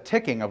events, like the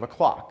ticking of a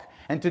clock.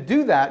 And to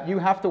do that, you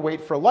have to wait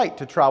for light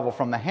to travel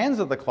from the hands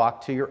of the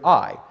clock to your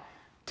eye.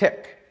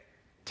 Tick,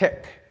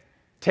 tick,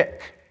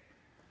 tick.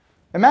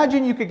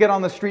 Imagine you could get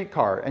on the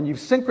streetcar and you've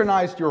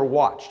synchronized your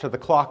watch to the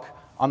clock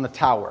on the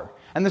tower.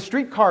 And the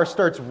streetcar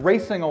starts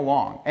racing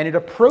along and it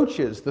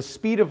approaches the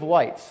speed of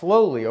light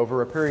slowly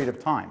over a period of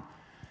time.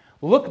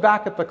 Look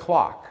back at the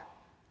clock.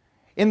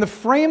 In the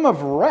frame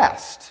of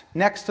rest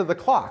next to the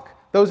clock,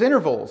 those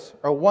intervals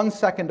are 1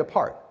 second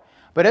apart.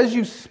 But as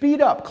you speed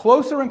up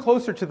closer and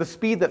closer to the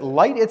speed that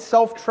light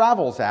itself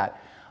travels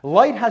at,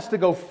 light has to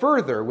go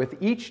further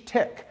with each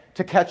tick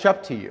to catch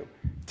up to you.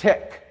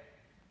 Tick,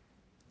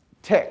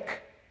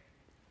 tick,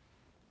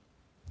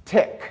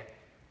 tick.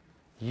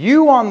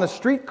 You on the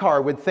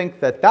streetcar would think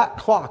that that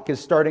clock is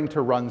starting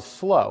to run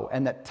slow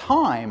and that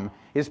time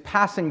is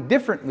passing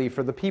differently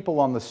for the people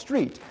on the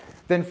street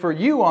than for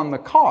you on the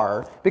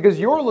car, because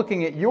you're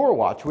looking at your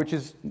watch, which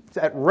is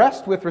at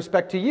rest with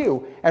respect to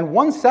you, and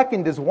 1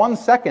 second is 1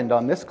 second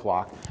on this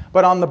clock.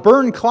 But on the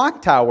Bern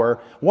clock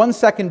tower, 1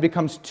 second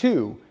becomes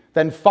 2,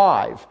 then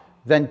 5,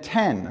 then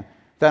 10,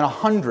 then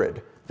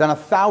 100, then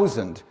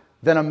 1,000,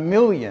 then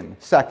 1,000,000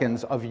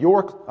 seconds of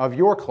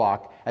your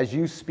clock as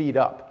you speed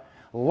up.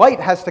 Light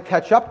has to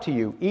catch up to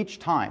you each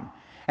time.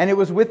 And it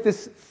was with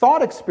this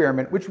thought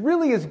experiment, which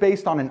really is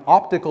based on an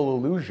optical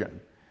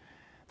illusion,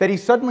 that he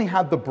suddenly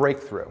had the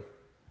breakthrough.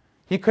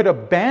 He could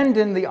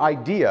abandon the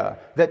idea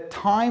that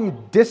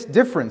time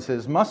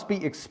differences must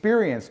be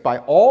experienced by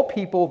all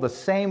people the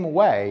same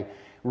way,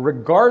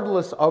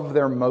 regardless of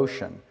their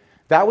motion.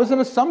 That was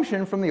an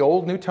assumption from the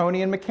old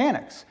Newtonian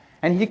mechanics,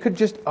 and he could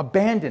just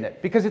abandon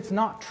it because it's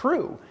not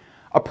true.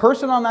 A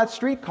person on that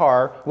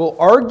streetcar will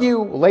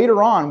argue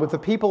later on with the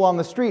people on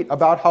the street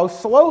about how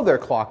slow their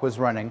clock was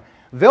running.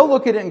 They'll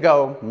look at it and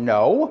go,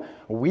 no,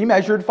 we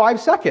measured 5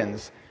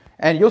 seconds.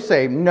 And you'll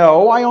say,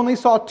 no, I only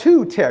saw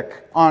 2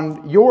 tick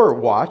on your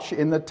watch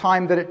in the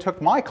time that it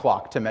took my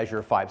clock to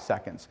measure 5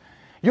 seconds.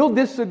 You'll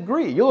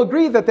disagree. You'll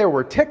agree that there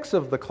were ticks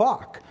of the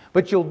clock,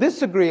 but you'll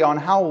disagree on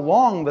how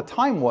long the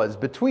time was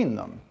between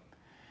them.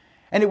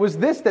 And it was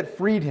this that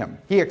freed him.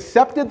 He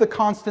accepted the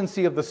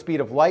constancy of the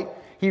speed of light.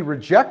 He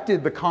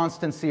rejected the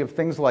constancy of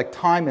things like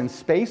time and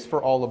space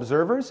for all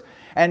observers.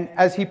 And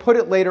as he put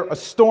it later, a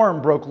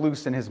storm broke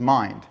loose in his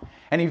mind.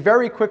 And he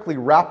very quickly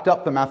wrapped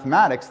up the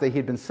mathematics that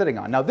he'd been sitting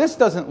on. Now, this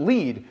doesn't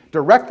lead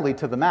directly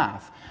to the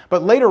math.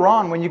 But later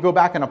on, when you go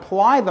back and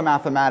apply the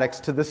mathematics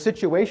to the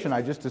situation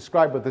I just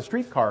described with the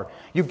streetcar,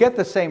 you get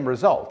the same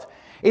result.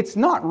 It's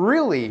not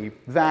really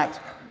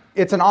that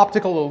it's an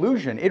optical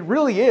illusion. It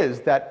really is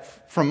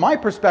that, from my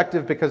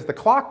perspective, because the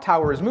clock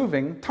tower is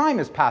moving, time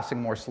is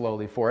passing more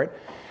slowly for it.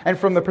 And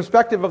from the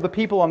perspective of the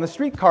people on the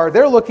streetcar,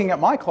 they're looking at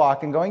my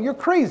clock and going, you're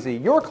crazy,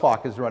 your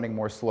clock is running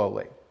more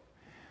slowly.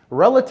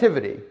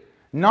 Relativity,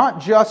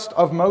 not just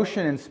of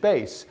motion in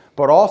space,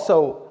 but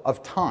also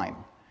of time.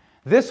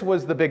 This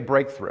was the big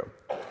breakthrough.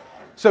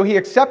 So he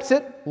accepts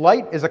it.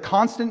 Light is a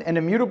constant and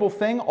immutable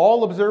thing.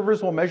 All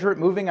observers will measure it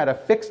moving at a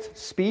fixed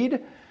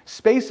speed.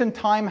 Space and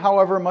time,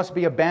 however, must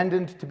be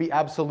abandoned to be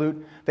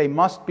absolute. They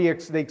must be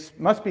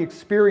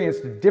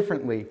experienced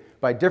differently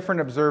by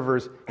different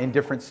observers in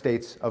different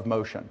states of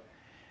motion.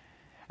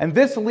 And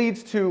this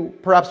leads to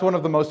perhaps one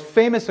of the most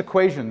famous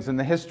equations in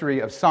the history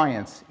of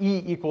science,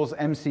 E equals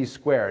mc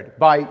squared.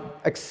 By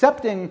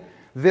accepting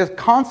the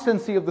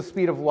constancy of the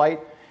speed of light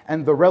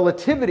and the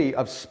relativity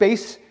of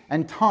space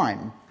and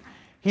time,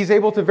 he's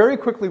able to very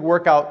quickly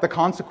work out the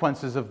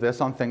consequences of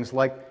this on things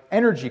like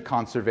energy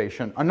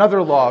conservation,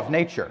 another law of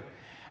nature.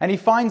 And he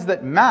finds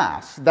that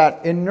mass,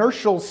 that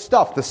inertial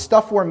stuff, the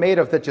stuff we're made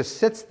of that just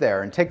sits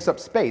there and takes up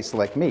space,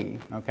 like me,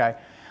 okay,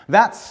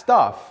 that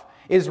stuff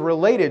is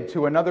related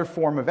to another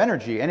form of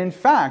energy. And in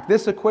fact,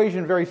 this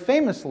equation very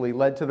famously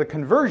led to the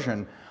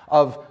conversion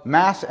of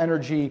mass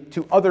energy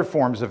to other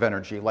forms of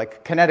energy,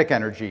 like kinetic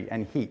energy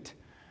and heat.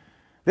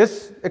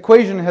 This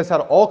equation has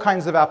had all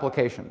kinds of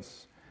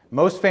applications,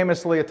 most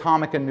famously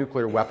atomic and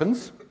nuclear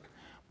weapons,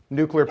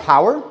 nuclear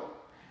power.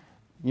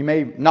 You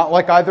may not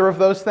like either of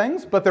those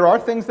things, but there are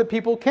things that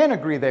people can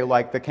agree they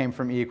like that came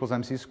from E equals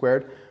mc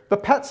squared. The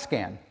PET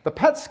scan. The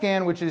PET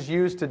scan, which is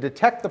used to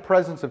detect the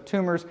presence of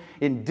tumors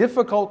in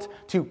difficult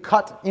to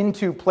cut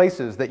into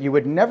places that you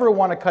would never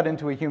want to cut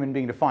into a human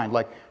being to find,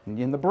 like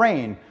in the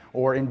brain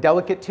or in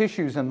delicate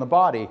tissues in the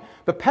body.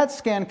 The PET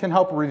scan can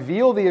help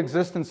reveal the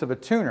existence of a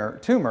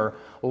tumor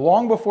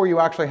long before you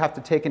actually have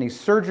to take any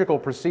surgical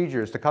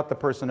procedures to cut the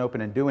person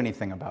open and do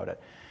anything about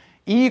it.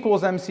 E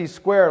equals mc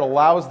squared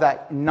allows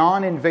that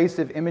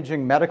non-invasive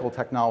imaging medical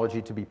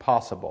technology to be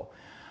possible.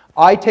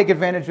 I take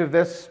advantage of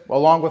this,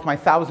 along with my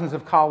thousands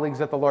of colleagues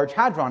at the Large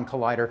Hadron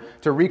Collider,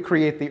 to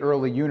recreate the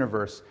early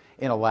universe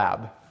in a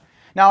lab.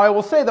 Now, I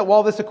will say that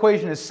while this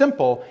equation is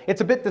simple,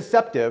 it's a bit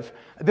deceptive.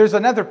 There's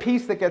another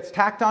piece that gets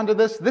tacked onto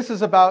this. This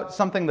is about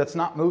something that's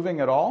not moving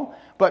at all,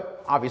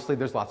 but obviously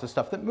there's lots of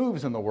stuff that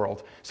moves in the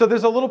world. So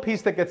there's a little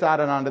piece that gets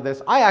added onto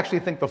this. I actually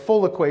think the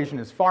full equation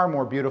is far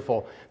more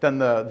beautiful than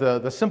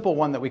the simple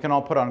one that we can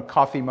all put on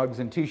coffee mugs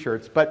and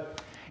t-shirts,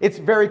 but it's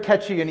very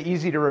catchy and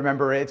easy to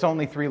remember. It's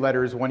only 3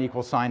 letters, 1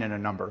 equal sign, and a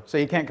number. So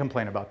you can't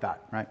complain about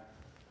that, right?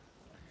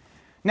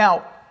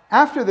 Now,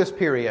 after this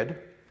period,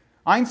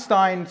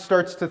 Einstein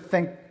starts to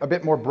think a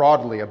bit more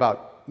broadly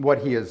about what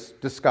he has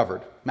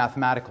discovered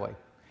mathematically.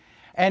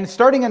 And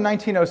starting in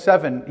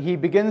 1907, he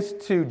begins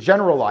to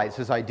generalize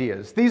his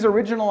ideas. These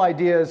original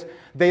ideas,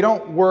 they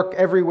don't work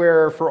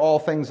everywhere for all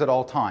things at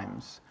all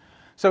times.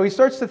 So he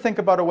starts to think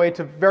about a way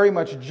to very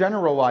much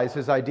generalize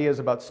his ideas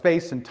about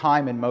space and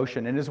time and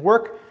motion. And his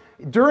work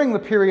during the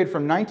period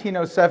from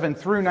 1907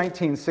 through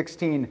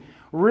 1916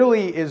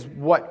 really is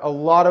what a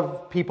lot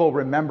of people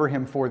remember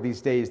him for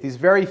these days. These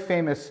very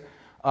famous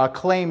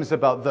claims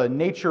about the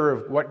nature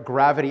of what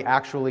gravity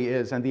actually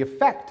is and the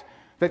effect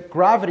that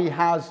gravity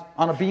has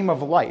on a beam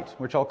of light,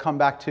 which I'll come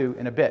back to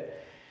in a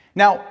bit.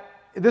 Now,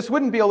 this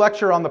wouldn't be a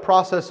lecture on the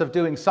process of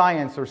doing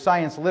science or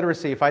science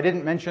literacy if I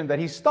didn't mention that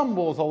he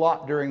stumbles a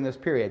lot during this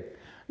period.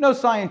 No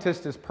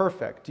scientist is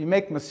perfect. You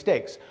make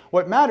mistakes.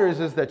 What matters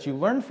is that you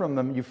learn from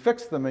them, you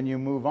fix them, and you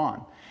move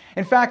on.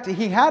 In fact,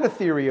 he had a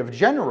theory of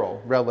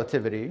general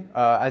relativity,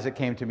 as it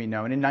came to be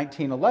known, in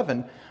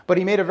 1911, but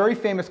he made a very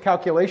famous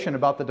calculation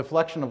about the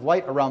deflection of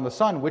light around the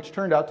sun, which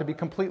turned out to be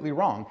completely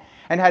wrong.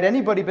 And had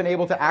anybody been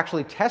able to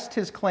actually test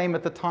his claim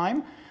at the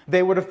time,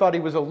 they would have thought he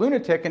was a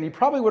lunatic, and he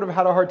probably would have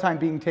had a hard time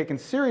being taken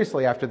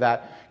seriously after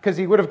that, because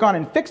he would have gone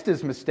and fixed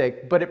his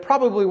mistake, but it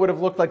probably would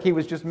have looked like he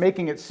was just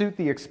making it suit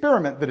the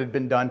experiment that had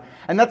been done,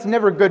 and that's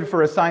never good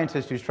for a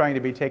scientist who's trying to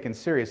be taken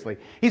seriously.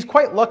 He's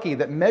quite lucky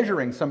that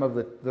measuring some of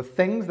the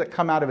things that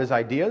come out of his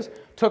ideas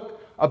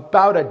took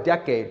about a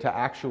decade to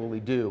actually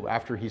do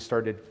after he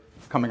started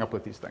coming up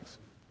with these things.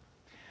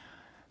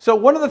 So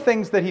one of the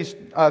things that he's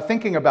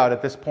thinking about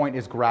at this point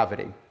is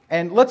gravity.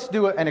 And let's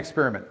do an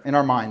experiment in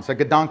our minds, a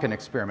Gedanken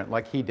experiment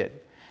like he did.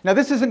 Now,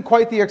 this isn't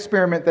quite the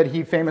experiment that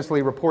he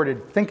famously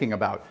reported thinking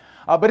about,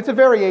 but it's a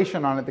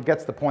variation on it that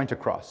gets the point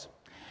across.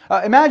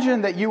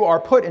 Imagine that you are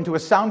put into a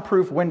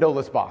soundproof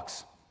windowless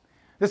box.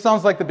 This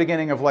sounds like the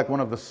beginning of like one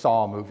of the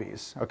Saw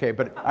movies, okay?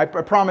 But I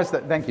promise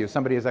that, thank you,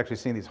 somebody has actually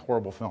seen these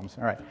horrible films,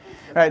 all right?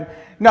 All right.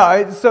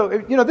 No, so,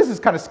 this is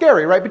kind of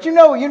scary, right? But you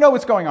know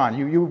what's going on.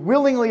 You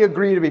willingly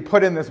agree to be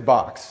put in this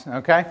box,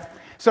 okay?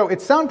 So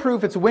it's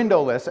soundproof, it's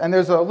windowless, and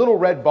there's a little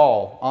red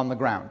ball on the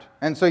ground.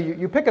 And so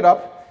you pick it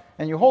up,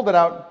 and you hold it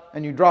out,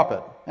 and you drop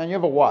it, and you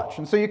have a watch.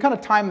 And so you kind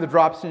of time the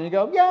drops, and you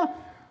go, yeah,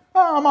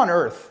 I'm on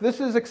Earth.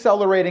 This is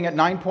accelerating at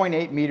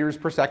 9.8 meters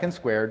per second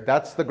squared.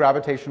 That's the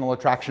gravitational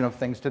attraction of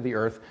things to the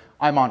Earth.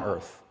 I'm on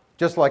Earth,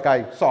 just like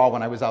I saw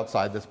when I was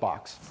outside this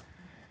box.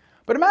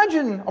 But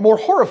imagine a more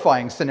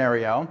horrifying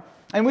scenario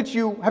in which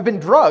you have been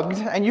drugged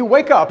and you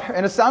wake up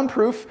in a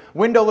soundproof,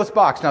 windowless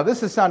box. Now,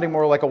 this is sounding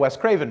more like a Wes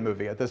Craven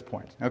movie at this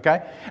point,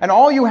 okay? And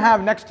all you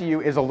have next to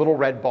you is a little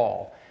red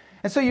ball.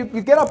 And so you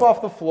get up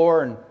off the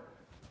floor and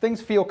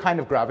things feel kind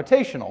of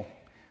gravitational.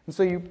 And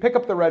so you pick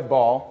up the red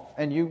ball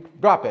and you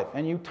drop it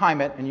and you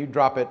time it and you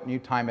drop it and you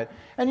time it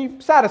and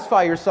you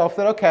satisfy yourself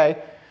that,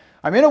 okay,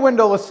 I'm in a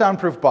windowless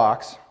soundproof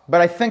box,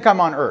 but I think I'm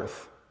on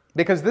Earth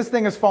because this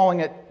thing is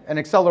falling at an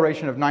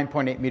acceleration of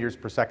 9.8 meters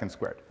per second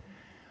squared.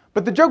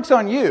 But the joke's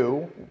on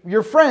you.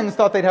 Your friends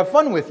thought they'd have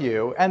fun with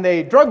you and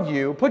they drugged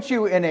you, put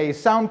you in a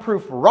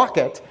soundproof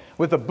rocket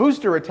with a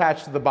booster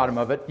attached to the bottom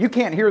of it. You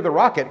can't hear the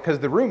rocket because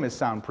the room is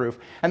soundproof,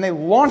 and they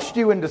launched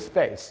you into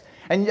space.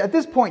 And at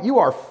this point, you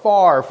are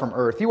far from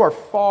Earth. You are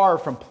far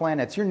from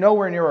planets. You're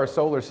nowhere near our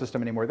solar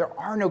system anymore. There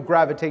are no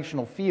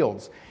gravitational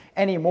fields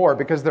anymore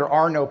because there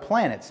are no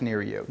planets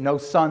near you, no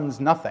suns,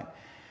 nothing.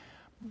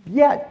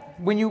 Yet,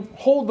 when you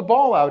hold the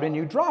ball out and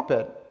you drop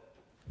it,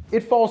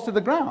 it falls to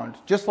the ground,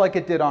 just like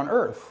it did on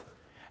Earth.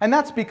 And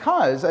that's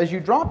because, as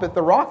you drop it,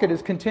 the rocket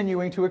is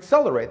continuing to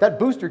accelerate. That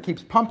booster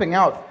keeps pumping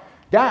out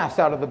gas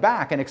out of the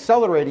back and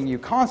accelerating you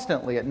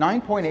constantly at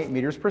 9.8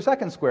 meters per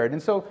second squared.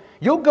 And so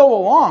you'll go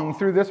along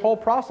through this whole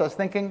process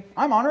thinking,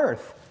 I'm on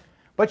Earth.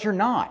 But you're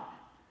not.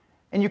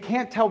 And you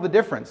can't tell the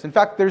difference. In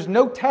fact, there's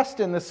no test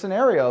in this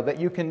scenario that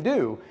you can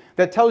do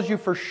that tells you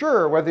for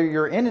sure whether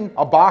you're in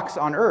a box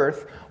on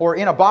Earth or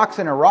in a box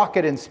in a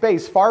rocket in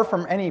space far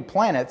from any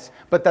planets,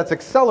 but that's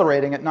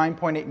accelerating at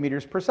 9.8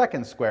 meters per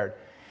second squared.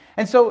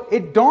 And so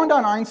it dawned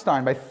on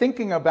Einstein by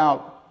thinking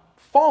about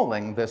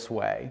falling this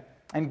way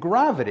and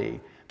gravity,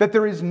 that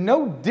there is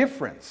no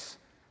difference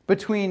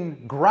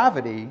between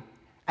gravity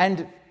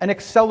and an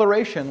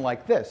acceleration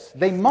like this.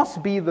 They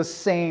must be the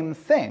same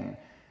thing.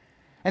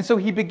 And so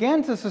he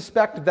began to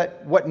suspect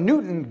that what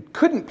Newton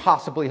couldn't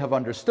possibly have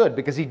understood,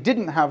 because he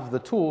didn't have the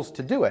tools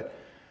to do it,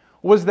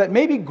 was that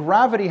maybe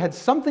gravity had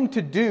something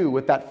to do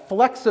with that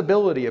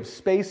flexibility of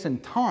space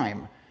and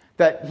time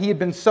that he had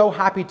been so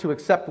happy to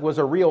accept was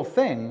a real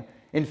thing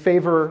in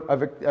favor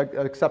of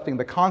accepting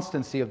the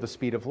constancy of the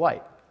speed of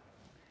light.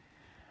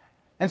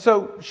 And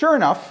so, sure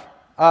enough,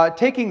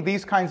 taking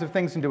these kinds of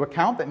things into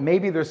account, that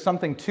maybe there's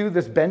something to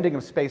this bending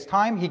of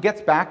space-time, he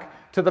gets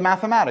back to the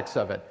mathematics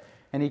of it.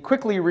 And he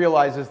quickly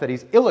realizes that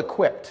he's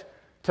ill-equipped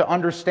to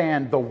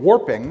understand the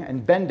warping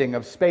and bending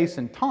of space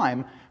and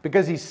time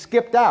because he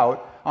skipped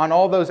out on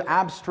all those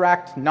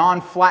abstract,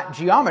 non-flat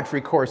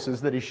geometry courses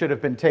that he should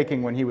have been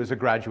taking when he was a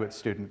graduate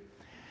student.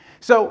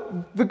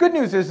 So the good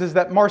news is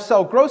that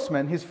Marcel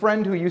Grossman, his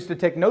friend who used to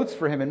take notes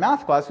for him in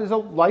math class, is a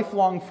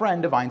lifelong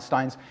friend of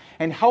Einstein's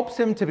and helps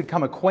him to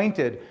become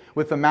acquainted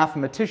with the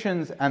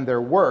mathematicians and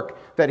their work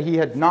that he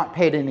had not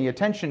paid any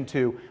attention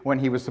to when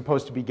he was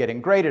supposed to be getting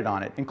graded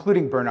on it,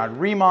 including Bernard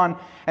Riemann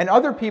and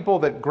other people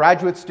that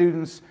graduate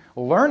students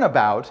learn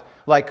about,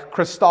 like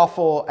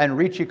Christoffel and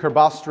Ricci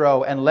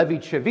Curbastro and Levi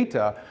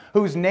Civita,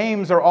 whose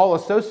names are all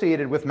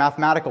associated with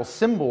mathematical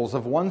symbols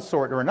of one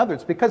sort or another.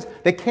 It's because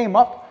they came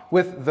up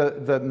with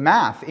the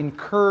math in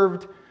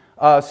curved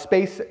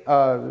space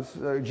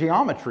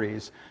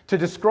geometries to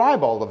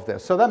describe all of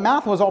this. So that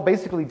math was all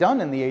basically done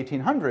in the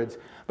 1800s,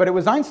 but it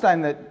was Einstein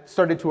that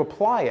started to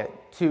apply it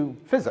to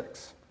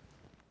physics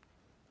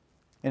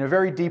in a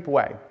very deep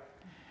way.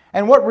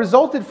 And what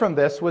resulted from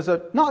this was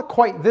not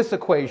quite this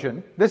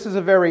equation. This is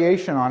a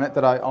variation on it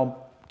that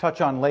I'll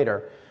touch on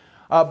later.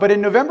 But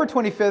in November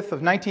 25th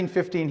of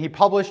 1915, he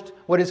published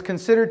what is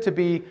considered to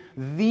be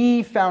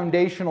the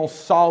foundational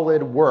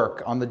solid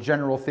work on the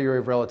general theory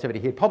of relativity.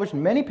 He had published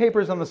many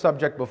papers on the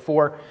subject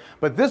before,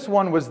 but this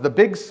one was the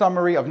big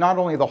summary of not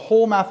only the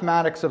whole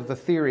mathematics of the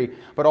theory,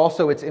 but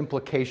also its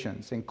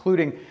implications,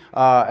 including,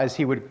 as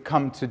he would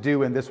come to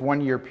do in this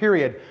one-year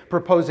period,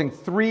 proposing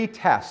 3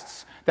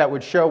 tests that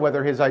would show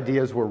whether his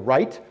ideas were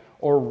right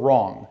or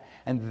wrong.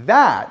 And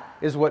that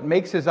is what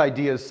makes his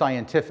ideas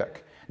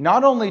scientific.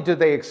 Not only did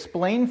they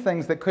explain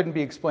things that couldn't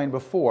be explained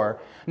before,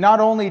 not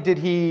only did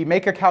he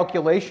make a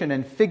calculation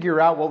and figure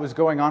out what was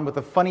going on with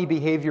the funny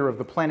behavior of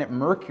the planet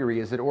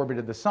Mercury as it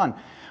orbited the sun,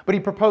 but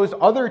he proposed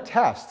other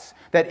tests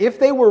that, if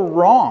they were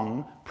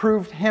wrong,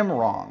 proved him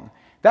wrong.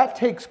 That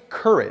takes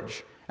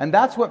courage, and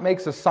that's what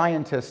makes a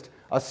scientist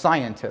a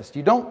scientist.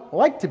 You don't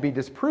like to be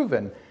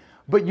disproven,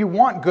 but you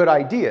want good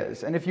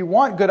ideas. And if you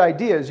want good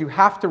ideas, you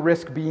have to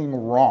risk being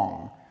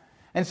wrong.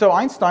 And so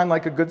Einstein,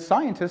 like a good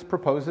scientist,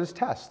 proposes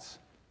tests.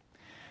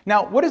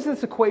 Now, what does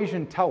this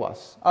equation tell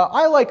us?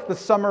 I like the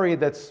summary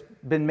that's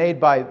been made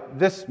by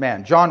this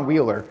man, John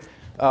Wheeler,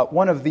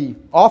 one of the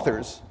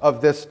authors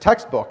of this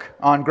textbook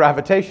on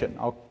gravitation.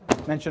 I'll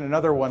mention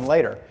another one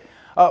later.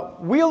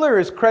 Wheeler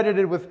is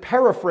credited with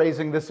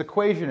paraphrasing this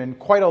equation in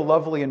quite a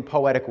lovely and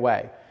poetic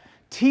way.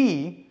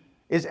 T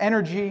is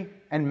energy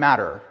and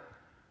matter.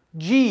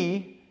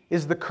 G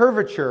is the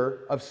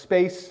curvature of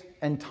space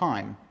and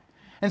time.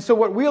 And so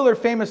what Wheeler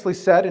famously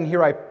said, and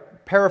here I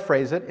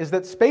paraphrase it, is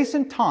that space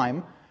and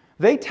time,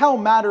 they tell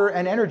matter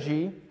and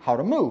energy how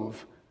to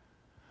move.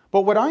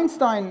 But what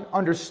Einstein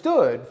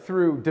understood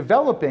through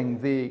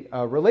developing the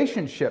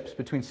relationships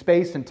between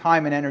space and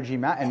time and energy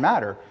and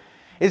matter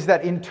is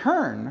that in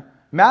turn,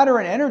 matter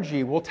and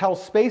energy will tell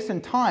space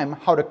and time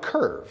how to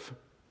curve.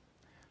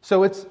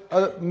 So it's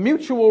a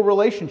mutual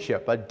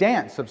relationship, a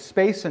dance of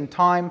space and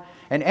time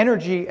and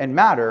energy and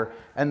matter,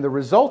 and the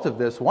result of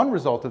this, one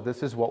result of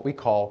this, is what we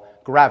call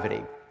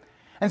gravity.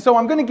 And so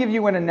I'm going to give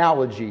you an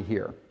analogy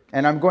here,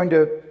 and I'm going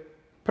to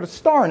put a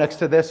star next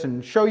to this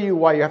and show you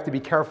why you have to be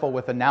careful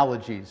with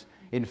analogies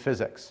in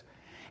physics.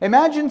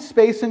 Imagine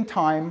space and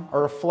time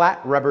are a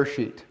flat rubber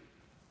sheet.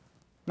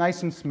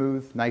 Nice and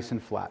smooth, nice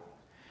and flat.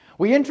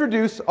 We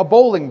introduce a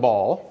bowling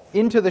ball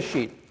into the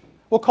sheet.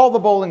 We'll call the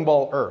bowling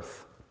ball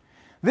Earth.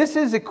 This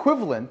is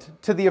equivalent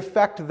to the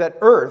effect that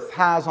Earth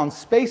has on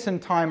space and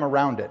time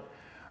around it.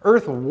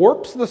 Earth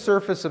warps the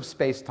surface of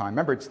space-time.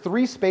 Remember, it's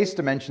 3 space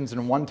dimensions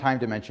and 1 time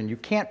dimension. You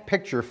can't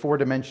picture 4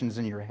 dimensions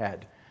in your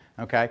head.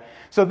 Okay?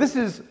 So this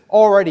is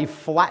already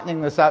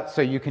flattening this out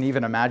so you can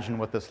even imagine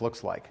what this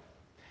looks like.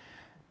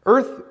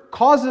 Earth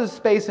causes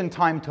space and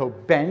time to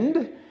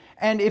bend,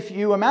 and if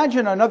you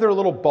imagine another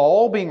little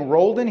ball being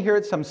rolled in here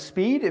at some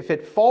speed, if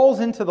it falls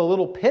into the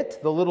little pit,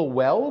 the little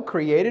well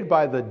created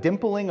by the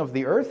dimpling of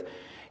the Earth,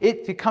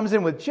 it comes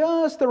in with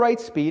just the right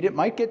speed, it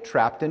might get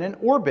trapped in an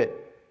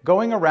orbit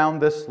going around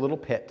this little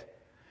pit.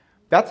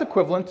 That's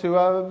equivalent to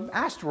an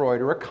asteroid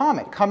or a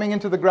comet coming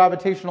into the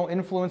gravitational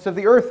influence of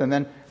the Earth and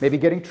then maybe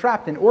getting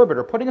trapped in orbit,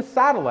 or putting a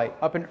satellite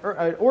up in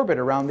orbit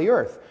around the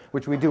Earth,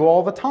 which we do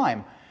all the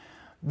time.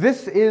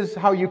 This is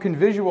how you can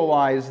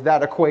visualize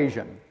that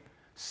equation.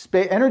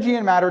 Energy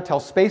and matter tell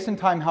space and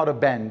time how to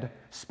bend.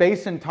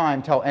 Space and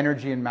time tell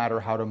energy and matter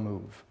how to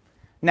move.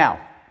 Now,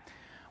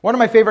 one of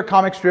my favorite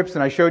comic strips,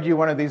 and I showed you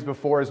one of these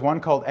before, is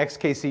one called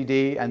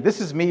XKCD, and this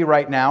is me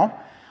right now.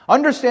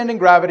 Understanding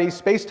gravity,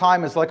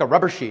 space-time is like a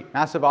rubber sheet.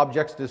 Massive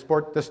objects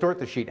distort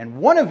the sheet. And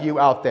one of you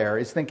out there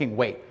is thinking,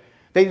 wait,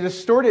 they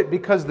distort it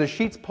because the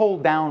sheet's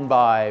pulled down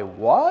by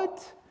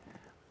what?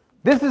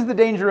 This is the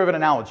danger of an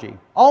analogy.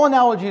 All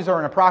analogies are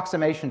an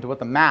approximation to what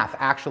the math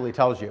actually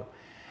tells you.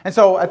 And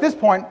so at this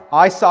point,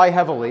 I sigh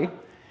heavily,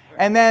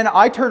 and then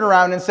I turn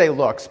around and say,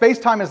 look,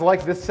 space-time is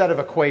like this set of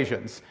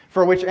equations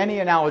for which any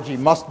analogy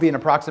must be an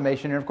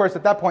approximation. And of course,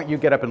 at that point, you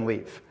get up and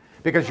leave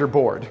because you're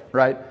bored,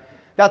 right?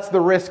 That's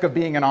the risk of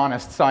being an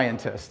honest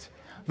scientist.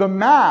 The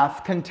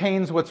math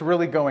contains what's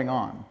really going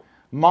on.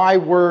 My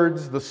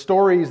words, the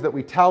stories that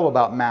we tell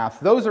about math,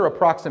 those are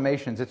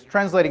approximations. It's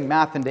translating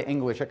math into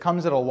English. It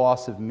comes at a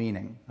loss of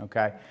meaning,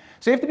 okay?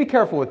 So you have to be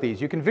careful with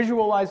these. You can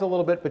visualize a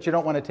little bit, but you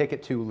don't want to take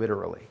it too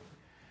literally.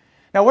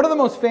 Now, one of the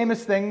most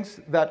famous things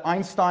that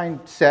Einstein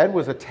said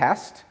was a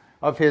test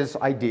of his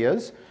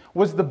ideas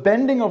was the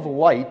bending of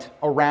light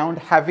around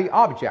heavy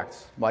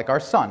objects, like our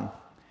sun.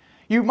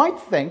 You might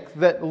think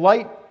that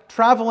light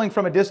traveling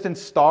from a distant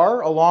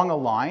star along a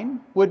line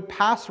would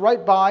pass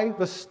right by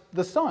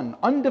the sun,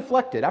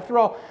 undeflected. After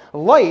all,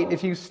 light,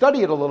 if you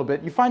study it a little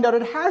bit, you find out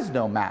it has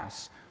no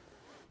mass.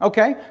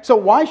 Okay, so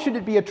why should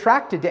it be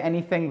attracted to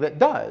anything that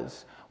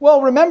does?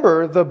 Well,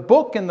 remember, the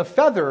book and the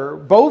feather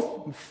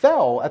both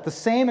fell at the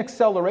same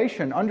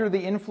acceleration under the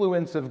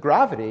influence of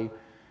gravity,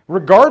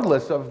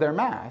 regardless of their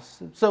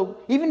mass. So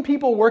even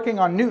people working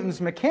on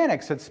Newton's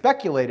mechanics had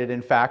speculated,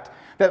 in fact,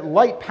 that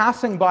light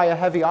passing by a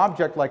heavy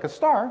object like a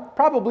star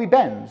probably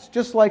bends,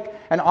 just like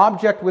an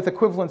object with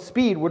equivalent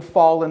speed would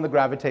fall in the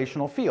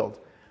gravitational field.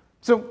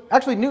 So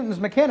actually, Newton's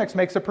mechanics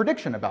makes a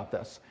prediction about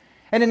this.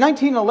 And in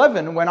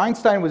 1911, when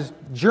Einstein was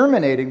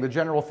germinating the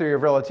general theory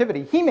of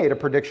relativity, he made a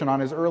prediction on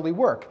his early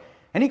work,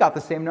 and he got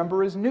the same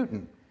number as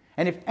Newton.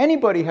 And if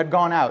anybody had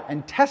gone out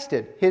and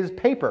tested his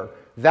paper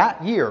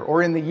that year,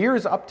 or in the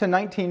years up to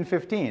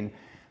 1915,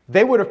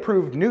 they would have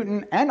proved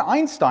Newton and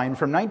Einstein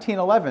from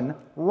 1911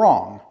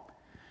 wrong.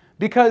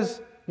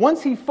 Because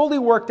once he fully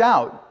worked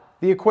out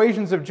the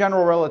equations of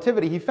general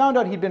relativity, he found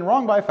out he'd been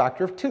wrong by a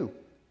factor of 2.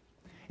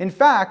 In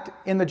fact,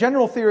 in the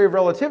general theory of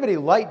relativity,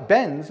 light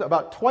bends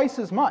about twice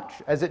as much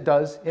as it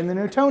does in the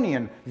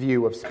Newtonian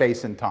view of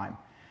space and time.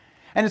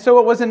 And so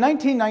it was in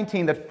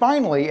 1919 that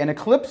finally an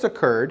eclipse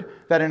occurred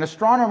that an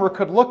astronomer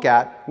could look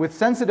at with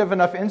sensitive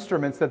enough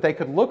instruments that they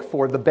could look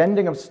for the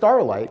bending of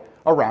starlight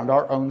around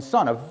our own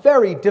sun, a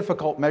very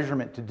difficult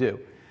measurement to do.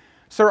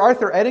 Sir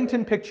Arthur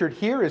Eddington, pictured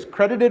here, is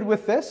credited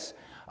with this.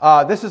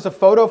 This is a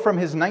photo from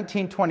his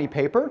 1920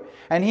 paper,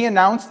 and he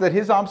announced that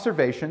his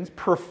observations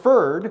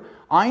preferred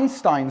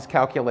Einstein's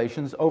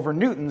calculations over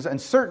Newton's, and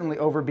certainly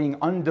over being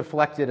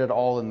undeflected at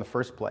all in the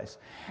first place.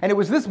 And it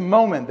was this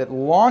moment that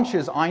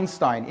launches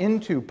Einstein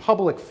into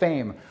public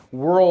fame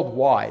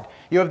worldwide.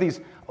 You have these,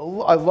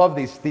 I love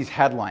these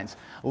headlines.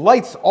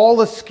 Lights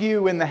all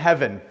askew in the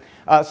heaven.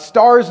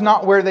 Stars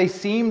not where they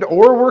seemed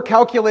or were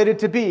calculated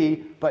to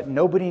be, but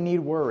nobody need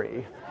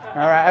worry. All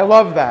right, I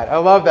love that. I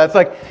love that. It's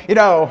like, you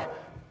know,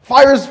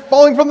 fire's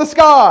falling from the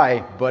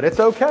sky, but it's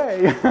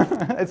okay.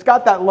 It's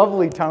got that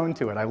lovely tone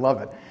to it. I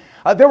love it.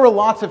 There were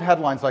lots of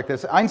headlines like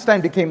this.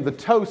 Einstein became the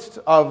toast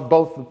of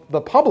both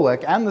the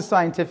public and the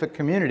scientific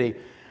community.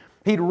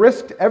 He'd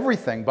risked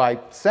everything by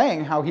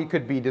saying how he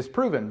could be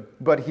disproven,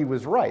 but he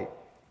was right.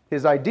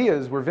 His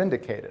ideas were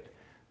vindicated.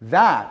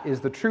 That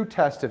is the true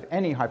test of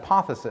any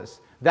hypothesis.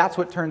 That's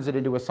what turns it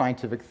into a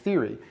scientific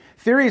theory.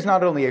 Theories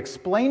not only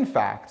explain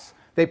facts,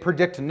 they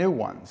predict new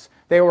ones.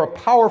 They are a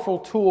powerful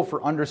tool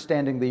for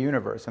understanding the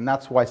universe, and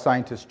that's why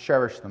scientists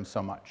cherish them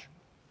so much.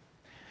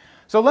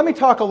 So let me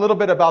talk a little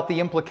bit about the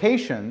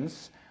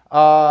implications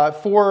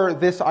for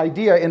this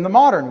idea in the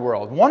modern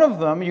world. One of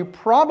them you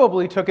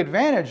probably took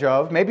advantage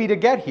of, maybe to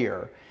get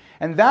here,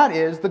 and that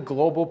is the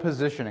global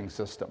positioning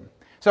system.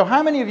 So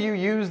how many of you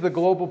use the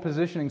global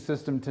positioning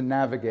system to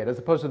navigate, as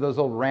opposed to those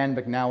old Rand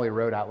McNally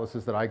road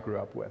atlases that I grew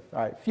up with? All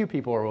right, few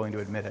people are willing to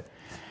admit it.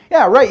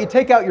 Yeah, right, you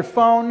take out your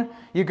phone,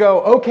 you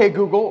go, "Okay,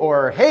 Google,"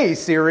 or "Hey,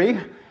 Siri,"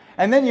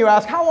 and then you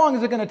ask, "How long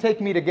is it going to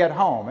take me to get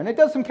home?" And it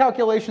does some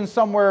calculations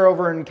somewhere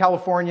over in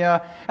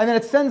California, and then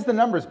it sends the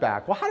numbers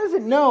back. Well, how does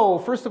it know,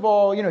 first of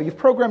all, you know, you've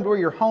programmed where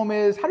your home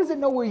is, how does it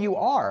know where you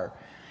are?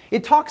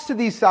 It talks to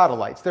these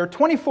satellites. There are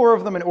 24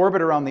 of them in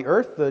orbit around the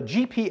Earth, the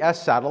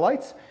GPS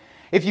satellites.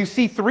 If you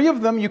see 3 of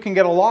them, you can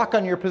get a lock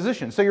on your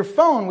position. So your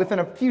phone, within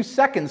a few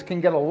seconds,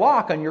 can get a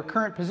lock on your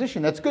current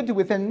position. That's good to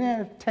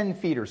within 10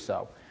 feet or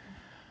so.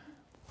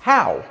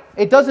 How?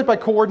 It does it by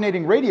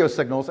coordinating radio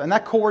signals, and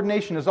that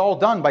coordination is all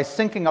done by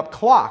syncing up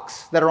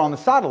clocks that are on the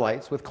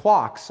satellites with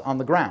clocks on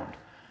the ground.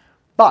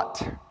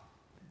 But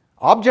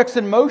objects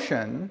in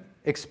motion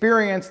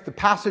experience the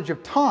passage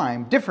of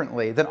time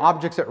differently than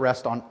objects at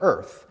rest on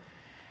Earth.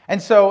 And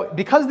so,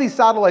 because these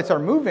satellites are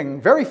moving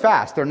very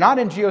fast, they're not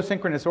in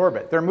geosynchronous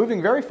orbit, they're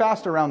moving very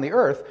fast around the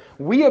Earth,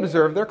 we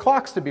observe their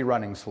clocks to be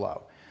running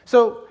slow.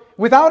 So,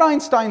 without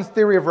Einstein's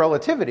theory of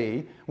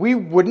relativity, we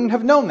wouldn't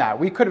have known that.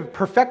 We could have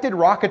perfected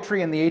rocketry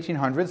in the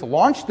 1800s,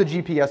 launched the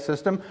GPS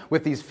system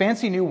with these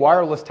fancy new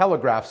wireless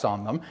telegraphs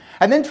on them,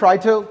 and then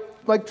tried to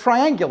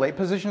triangulate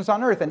positions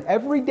on Earth. And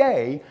every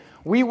day,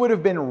 we would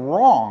have been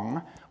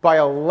wrong by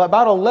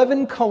about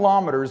 11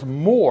 kilometers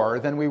more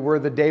than we were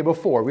the day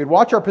before. We'd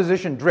watch our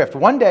position drift.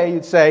 One day,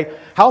 you'd say,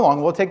 "How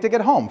long will it take to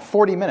get home?"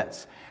 40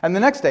 minutes. And the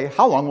next day,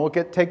 "How long will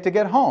it take to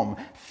get home?"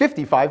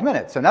 55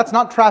 minutes. And that's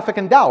not traffic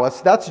in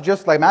Dallas. That's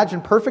just,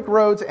 imagine perfect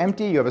roads,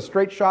 empty, you have a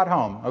straight shot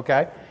home,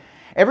 okay?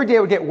 Every day it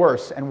would get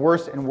worse and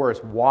worse and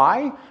worse.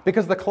 Why?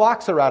 Because the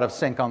clocks are out of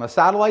sync on the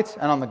satellites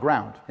and on the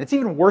ground. It's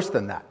even worse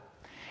than that.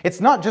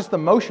 It's not just the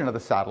motion of the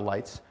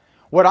satellites.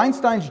 What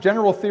Einstein's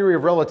general theory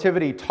of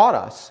relativity taught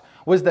us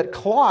was that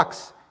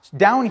clocks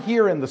down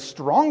here in the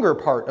stronger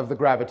part of the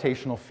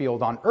gravitational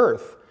field on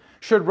Earth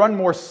should run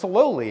more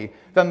slowly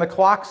than the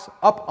clocks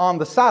up on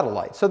the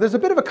satellite. So there's a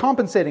bit of a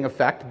compensating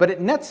effect, but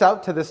it nets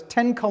out to this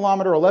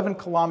 10-kilometer,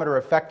 11-kilometer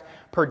effect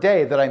per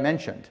day that I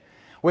mentioned.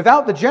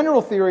 Without the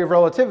general theory of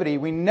relativity,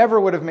 we never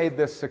would have made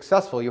this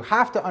successful. You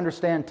have to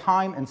understand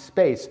time and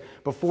space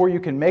before you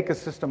can make a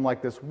system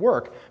like this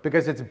work,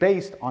 because it's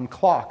based on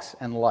clocks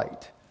and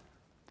light.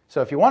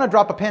 So if you want to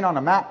drop a pin on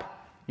a map,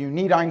 you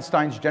need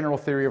Einstein's general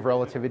theory of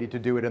relativity to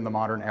do it in the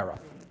modern era,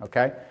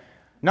 okay?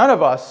 None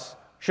of us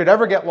should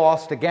ever get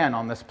lost again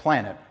on this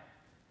planet,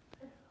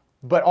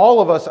 but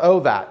all of us owe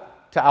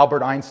that to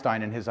Albert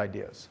Einstein and his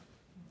ideas.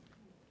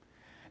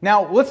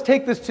 Now, let's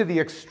take this to the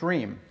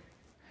extreme.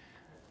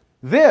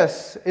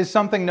 This is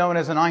something known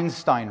as an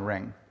Einstein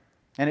ring,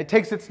 and it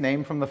takes its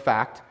name from the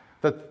fact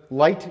that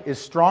light is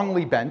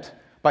strongly bent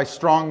by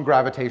strong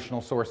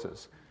gravitational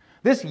sources.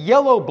 This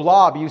yellow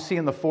blob you see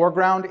in the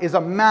foreground is a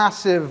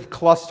massive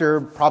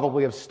cluster,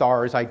 probably of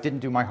stars. I didn't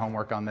do my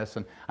homework on this,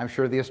 and I'm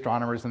sure the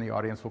astronomers in the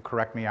audience will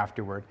correct me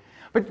afterward.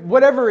 But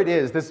whatever it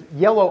is, this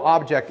yellow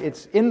object,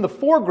 it's in the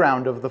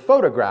foreground of the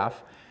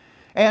photograph,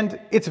 and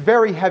it's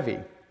very heavy.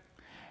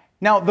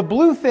 Now, the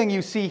blue thing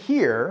you see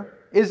here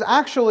is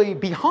actually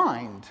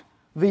behind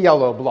the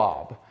yellow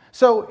blob.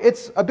 So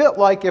it's a bit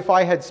like if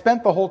I had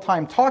spent the whole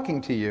time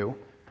talking to you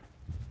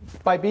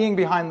by being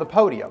behind the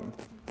podium.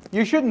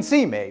 You shouldn't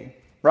see me,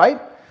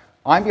 right?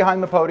 I'm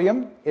behind the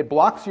podium. It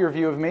blocks your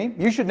view of me.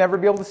 You should never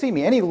be able to see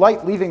me. Any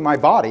light leaving my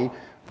body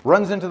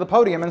runs into the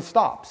podium and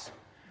stops.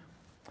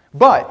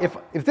 But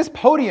if this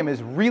podium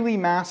is really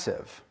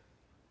massive,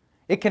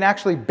 it can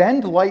actually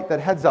bend light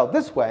that heads out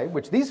this way,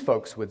 which these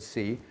folks would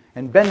see,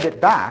 and bend it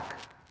back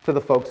to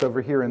the folks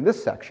over here in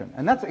this section.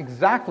 And that's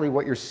exactly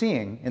what you're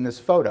seeing in this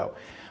photo.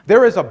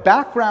 There is a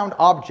background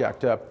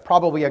object,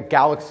 probably a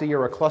galaxy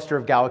or a cluster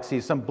of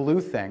galaxies, some blue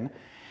thing.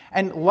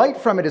 And light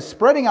from it is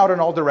spreading out in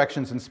all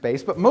directions in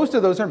space, but most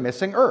of those are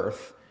missing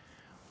Earth.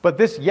 But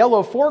this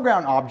yellow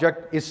foreground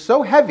object is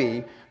so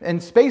heavy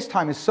and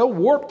space-time is so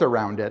warped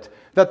around it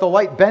that the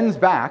light bends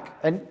back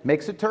and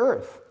makes it to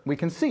Earth. We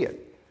can see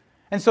it.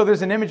 And so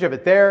there's an image of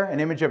it there, an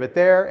image of it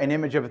there, an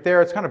image of it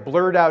there. It's kind of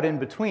blurred out in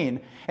between.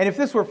 And if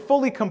this were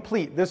fully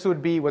complete, this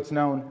would be what's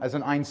known as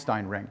an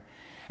Einstein ring.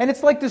 And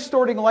it's like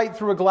distorting light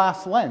through a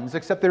glass lens,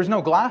 except there's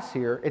no glass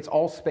here. It's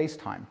all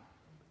space-time.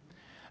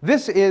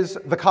 This is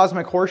the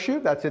cosmic horseshoe,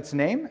 that's its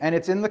name, and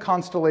it's in the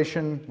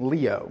constellation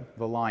Leo,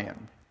 the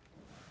lion.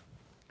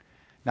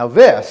 Now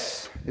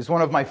this is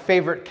one of my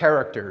favorite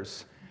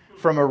characters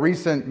from a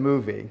recent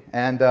movie.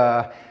 And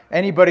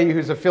anybody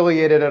who's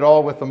affiliated at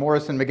all with the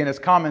Morrison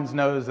McGuinness Commons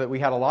knows that we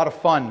had a lot of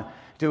fun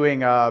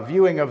doing a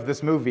viewing of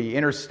this movie,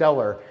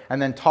 Interstellar,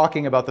 and then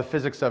talking about the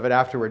physics of it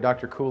afterward.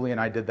 Dr. Cooley and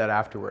I did that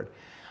afterward.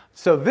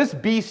 So this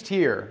beast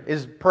here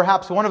is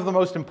perhaps one of the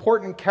most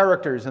important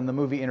characters in the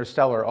movie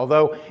Interstellar,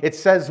 although it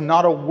says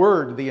not a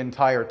word the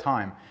entire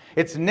time.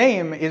 Its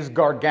name is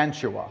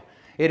Gargantua.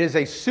 It is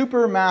a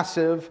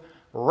supermassive,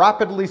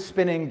 rapidly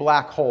spinning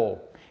black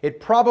hole. It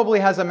probably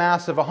has a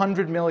mass of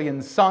 100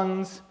 million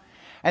suns,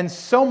 and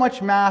so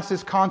much mass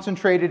is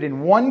concentrated in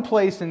one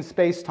place in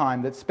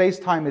space-time that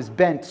space-time is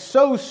bent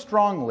so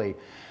strongly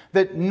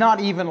that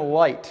not even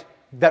light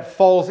that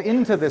falls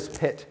into this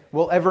pit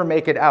will ever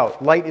make it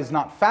out. Light is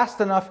not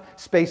fast enough,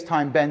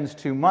 space-time bends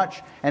too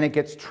much, and it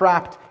gets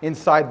trapped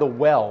inside the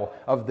well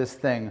of this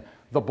thing,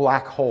 the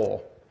black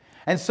hole.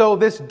 And so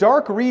this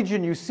dark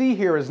region you see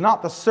here is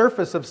not the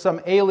surface of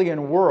some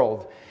alien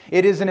world.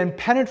 It is an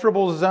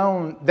impenetrable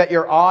zone that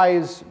your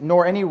eyes,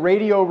 nor any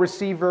radio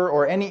receiver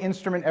or any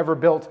instrument ever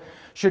built,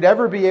 should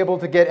ever be able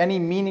to get any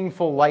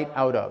meaningful light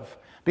out of,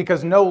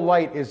 because no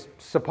light is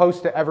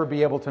supposed to ever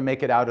be able to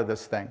make it out of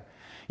this thing.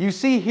 You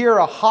see here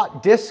a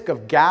hot disk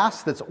of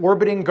gas that's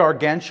orbiting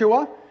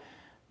Gargantua.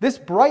 This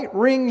bright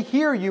ring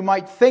here you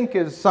might think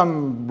is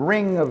some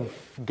ring of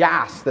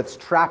gas that's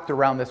trapped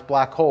around this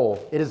black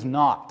hole. It is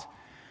not.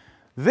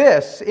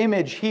 This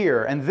image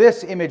here and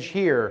this image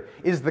here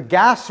is the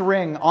gas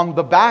ring on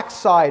the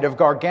backside of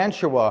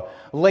Gargantua,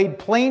 laid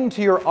plain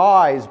to your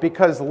eyes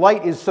because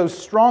light is so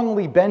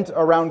strongly bent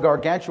around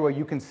Gargantua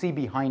you can see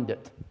behind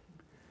it.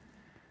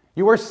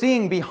 You are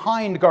seeing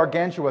behind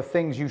Gargantua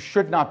things you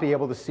should not be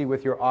able to see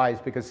with your eyes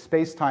because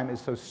space-time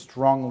is so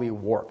strongly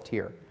warped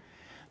here.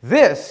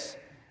 This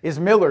is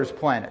Miller's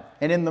planet.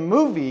 And in the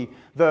movie,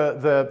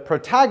 the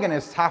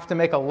protagonists have to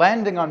make a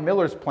landing on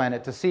Miller's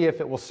planet to see if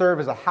it will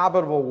serve as a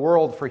habitable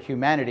world for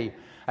humanity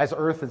as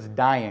Earth is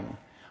dying.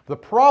 The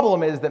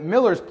problem is that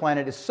Miller's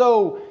planet is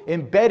so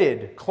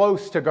embedded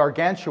close to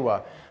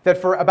Gargantua that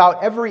for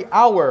about every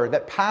hour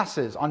that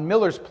passes on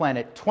Miller's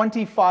planet,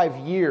 25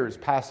 years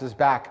passes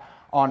back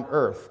on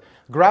Earth.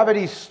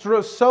 Gravity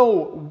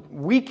so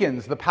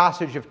weakens the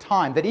passage of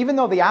time that even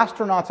though the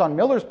astronauts on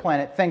Miller's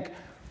planet think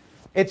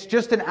it's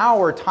just an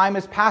hour, time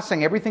is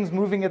passing, everything's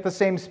moving at the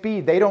same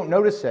speed, they don't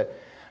notice it.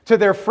 To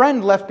their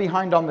friend left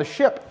behind on the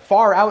ship,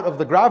 far out of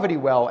the gravity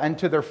well, and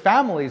to their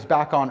families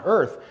back on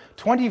Earth,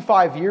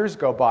 25 years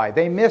go by.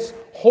 They miss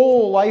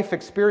whole life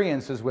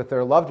experiences with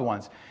their loved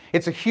ones.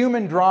 It's a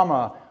human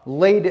drama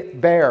laid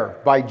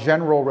bare by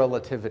general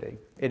relativity.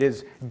 It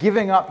is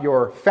giving up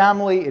your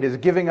family, it is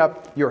giving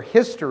up your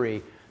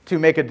history to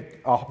make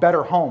a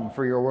better home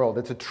for your world.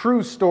 It's a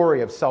true story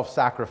of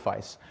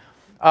self-sacrifice.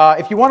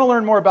 If you want to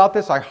learn more about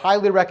this, I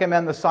highly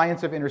recommend The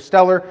Science of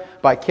Interstellar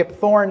by Kip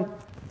Thorne,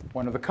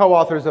 one of the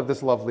co-authors of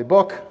this lovely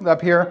book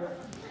up here.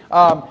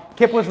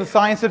 Kip was the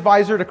science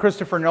advisor to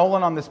Christopher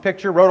Nolan on this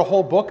picture, wrote a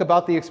whole book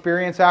about the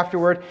experience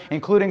afterward,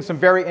 including some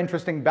very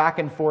interesting back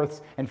and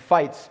forths and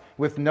fights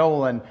with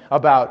Nolan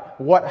about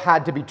what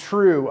had to be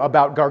true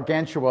about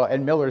Gargantua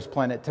and Miller's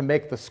planet to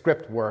make the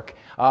script work.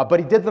 But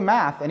he did the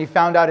math and he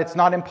found out it's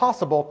not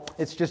impossible,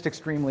 it's just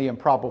extremely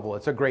improbable.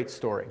 It's a great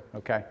story,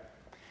 okay?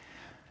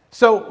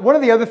 So one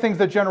of the other things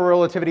that general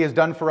relativity has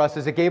done for us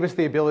is it gave us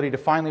the ability to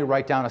finally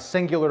write down a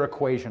singular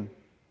equation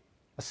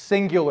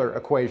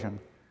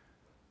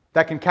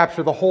that can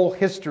capture the whole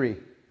history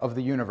of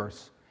the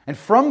universe. And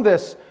from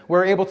this,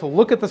 we're able to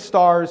look at the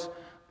stars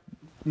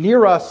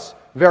near us,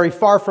 very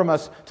far from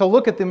us, to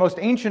look at the most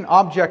ancient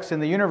objects in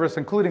the universe,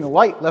 including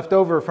light left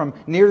over from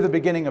near the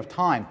beginning of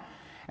time.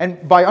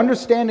 And by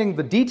understanding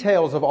the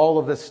details of all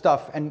of this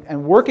stuff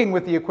and working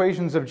with the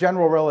equations of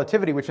general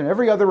relativity, which in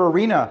every other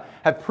arena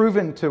have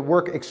proven to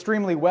work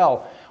extremely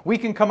well, we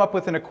can come up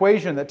with an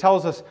equation that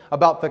tells us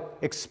about the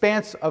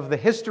expanse of the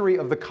history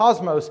of the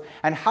cosmos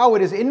and how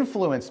it is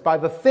influenced by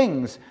the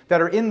things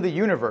that are in the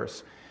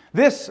universe.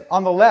 This,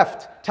 on the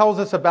left, tells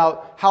us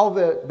about how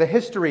the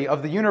history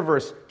of the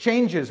universe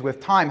changes with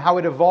time, how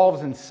it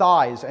evolves in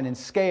size and in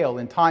scale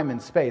in time and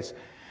space.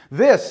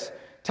 This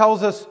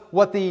tells us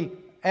what the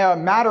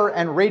matter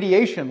and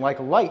radiation, like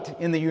light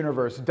in the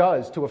universe,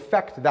 does to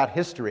affect that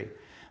history.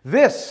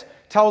 This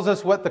tells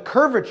us what the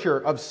curvature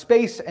of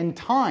space and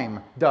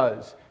time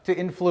does to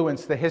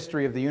influence the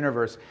history of the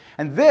universe.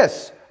 And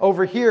this,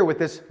 over here with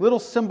this little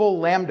symbol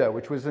lambda,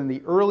 which was in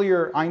the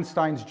earlier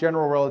Einstein's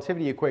general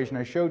relativity equation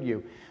I showed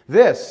you,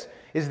 this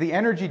is the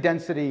energy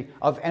density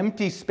of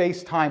empty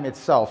space-time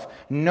itself.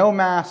 No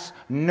mass,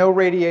 no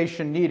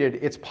radiation needed.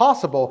 It's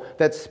possible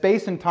that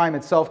space and time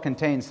itself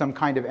contains some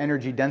kind of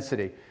energy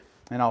density.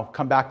 And I'll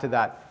come back to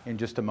that in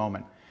just a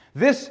moment.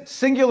 This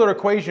singular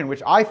equation,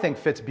 which I think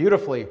fits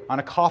beautifully on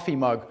a coffee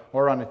mug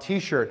or on a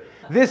t-shirt,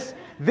 this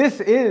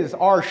is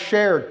our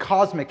shared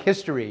cosmic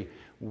history.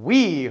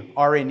 We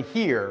are in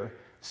here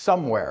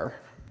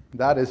somewhere.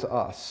 That is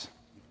us.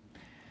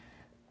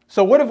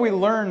 So what have we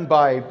learned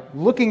by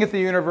looking at the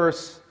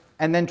universe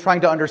and then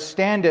trying to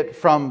understand it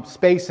from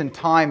space and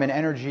time and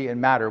energy and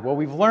matter? Well,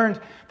 we've learned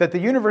that the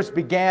universe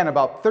began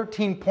about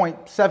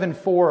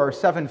 13.74 or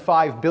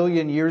 75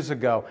 billion years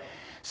ago.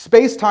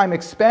 Space-time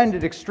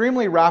expanded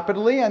extremely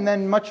rapidly and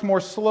then much more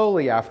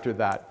slowly after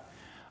that.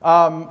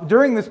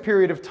 During this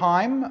period of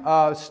time,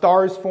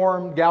 stars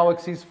formed,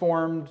 galaxies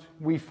formed,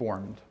 we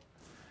formed.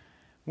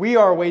 We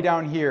are way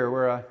down here.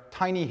 We're a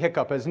tiny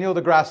hiccup. As Neil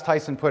deGrasse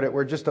Tyson put it,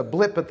 we're just a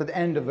blip at the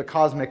end of the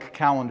cosmic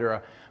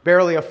calendar,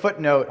 barely a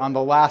footnote on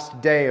the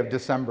last day of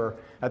December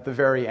at the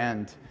very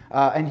end.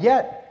 And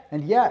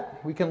yet,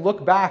 we can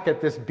look back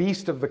at this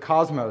beast of the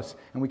cosmos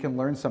and we can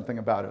learn something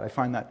about it. I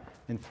find that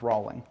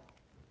enthralling.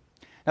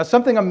 Now,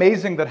 something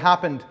amazing that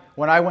happened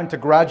when I went to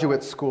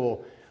graduate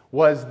school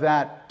was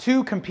that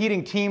two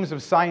competing teams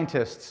of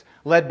scientists,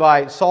 led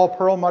by Saul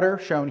Perlmutter,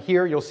 shown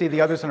here, you'll see the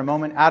others in a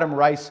moment, Adam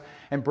Rice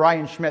and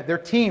Brian Schmidt, their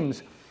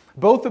teams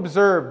both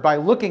observed by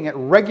looking at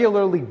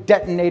regularly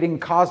detonating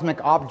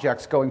cosmic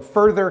objects going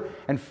further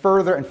and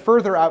further and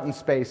further out in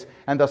space,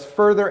 and thus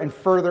further and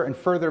further and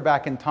further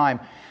back in time,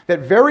 that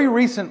very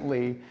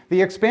recently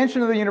the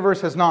expansion of the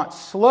universe has not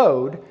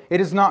slowed, it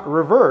has not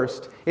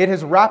reversed, it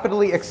has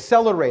rapidly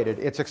accelerated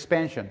its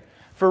expansion.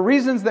 For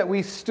reasons that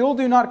we still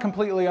do not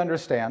completely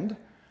understand,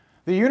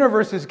 the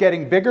universe is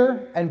getting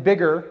bigger and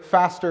bigger,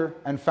 faster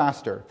and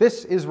faster.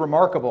 This is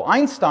remarkable.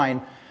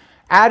 Einstein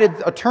added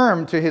a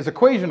term to his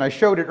equation, I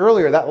showed it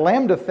earlier, that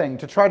lambda thing,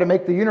 to try to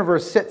make the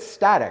universe sit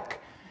static.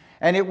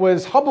 And it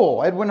was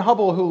Hubble, Edwin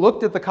Hubble, who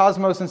looked at the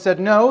cosmos and said,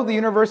 no, the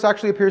universe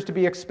actually appears to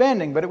be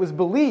expanding. But it was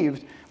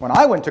believed, when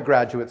I went to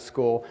graduate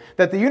school,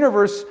 that the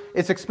universe,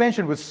 its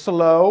expansion was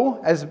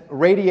slow as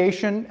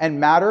radiation and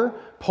matter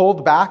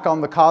pulled back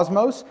on the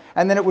cosmos,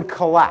 and then it would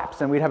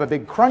collapse, and we'd have a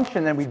big crunch,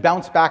 and then we'd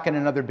bounce back in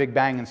another big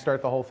bang and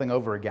start the whole thing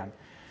over again.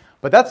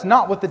 But that's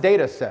not what the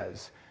data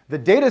says. The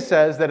data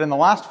says that in the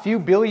last few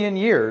billion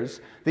years,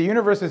 the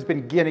universe has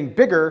been getting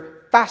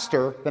bigger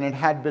faster than it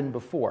had been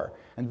before.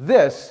 And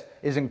this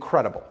is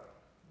incredible.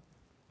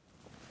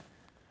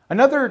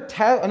 Another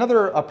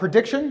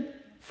prediction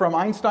from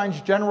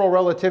Einstein's general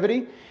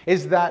relativity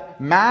is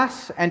that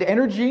mass and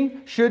energy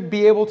should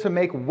be able to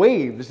make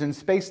waves in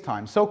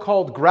space-time,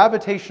 so-called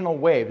gravitational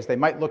waves. They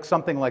might look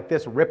something like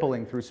this,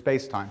 rippling through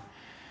space-time.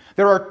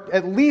 There are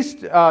at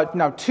least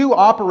now 2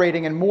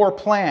 operating and more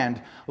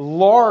planned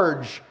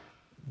large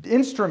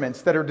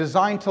instruments that are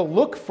designed to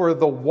look for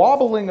the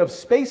wobbling of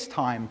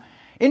space-time,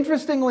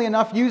 interestingly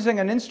enough using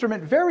an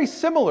instrument very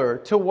similar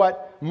to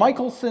what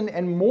Michelson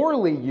and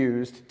Morley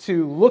used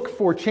to look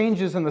for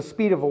changes in the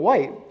speed of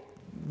light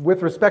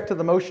with respect to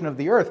the motion of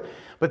the Earth.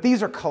 But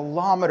these are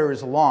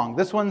kilometers long.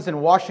 This one's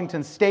in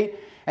Washington State,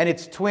 and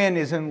its twin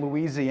is in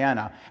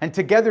Louisiana. And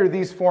together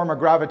these form a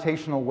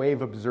gravitational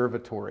wave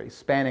observatory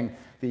spanning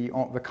the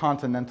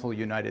continental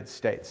United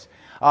States.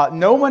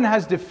 No one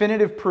has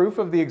definitive proof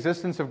of the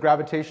existence of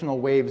gravitational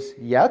waves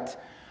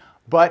yet,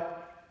 but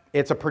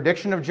it's a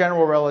prediction of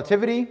general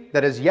relativity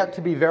that is yet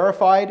to be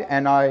verified,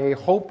 and I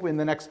hope in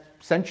the next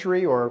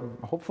century, or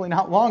hopefully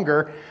not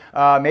longer,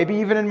 maybe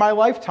even in my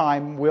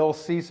lifetime, we'll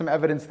see some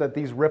evidence that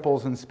these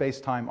ripples in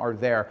space-time are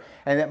there.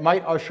 And it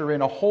might usher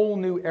in a whole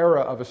new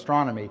era of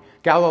astronomy.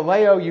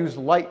 Galileo used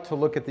light to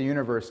look at the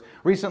universe.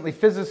 Recently,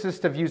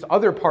 physicists have used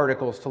other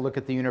particles to look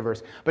at the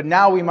universe. But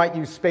now we might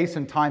use space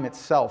and time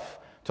itself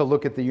to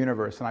look at the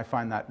universe, and I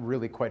find that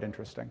really quite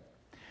interesting.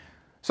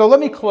 So let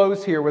me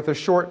close here with a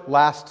short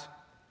last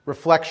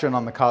reflection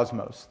on the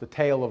cosmos, the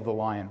tale of the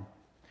lion.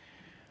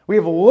 We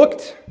have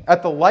looked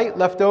at the light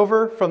left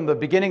over from the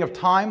beginning of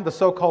time, the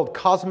so-called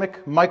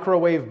cosmic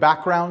microwave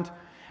background,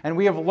 and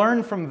we have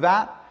learned from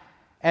that,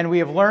 and we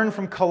have learned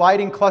from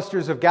colliding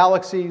clusters of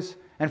galaxies,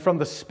 and from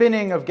the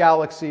spinning of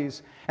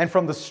galaxies, and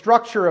from the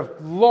structure of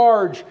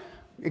large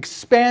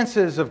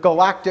expanses of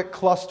galactic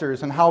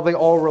clusters and how they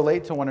all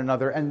relate to one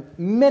another, and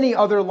many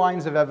other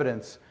lines of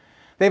evidence.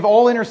 They've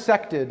all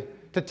intersected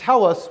to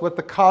tell us what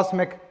the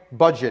cosmic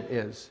budget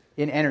is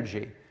in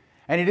energy.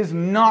 And it is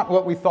not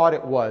what we thought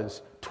it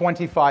was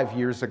 25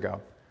 years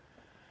ago.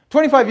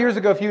 25 years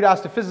ago, if you'd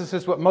asked a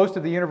physicist what most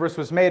of the universe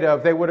was made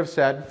of, they would have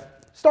said,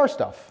 star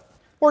stuff.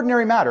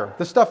 Ordinary matter,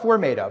 the stuff we're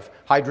made of.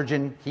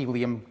 Hydrogen,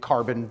 helium,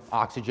 carbon,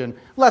 oxygen,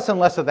 less and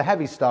less of the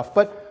heavy stuff,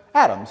 but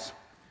atoms.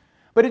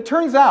 But it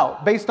turns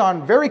out, based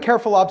on very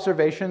careful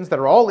observations that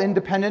are all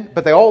independent,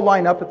 but they all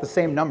line up at the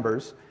same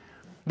numbers,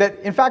 that,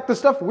 in fact, the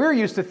stuff we're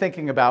used to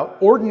thinking about,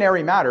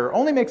 ordinary matter,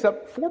 only makes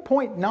up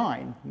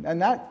 4.9,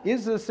 and that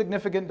is a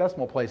significant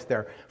decimal place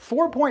there,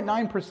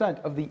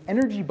 4.9% of the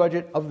energy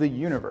budget of the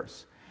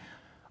universe.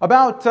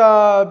 About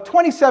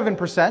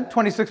 27%,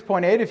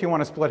 26.8 if you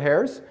want to split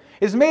hairs,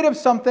 is made of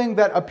something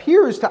that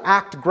appears to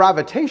act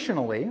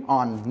gravitationally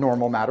on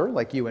normal matter,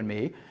 like you and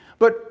me,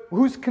 but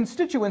whose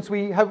constituents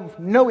we have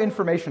no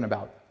information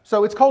about.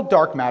 So it's called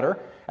dark matter,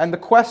 and the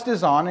quest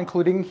is on,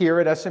 including here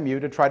at SMU,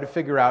 to try to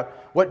figure out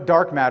what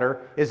dark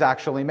matter is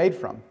actually made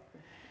from.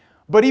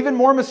 But even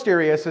more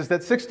mysterious is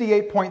that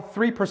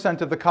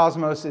 68.3% of the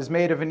cosmos is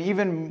made of an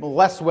even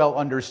less well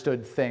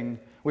understood thing,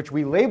 which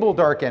we label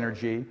dark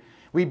energy.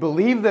 We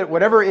believe that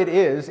whatever it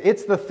is,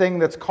 it's the thing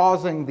that's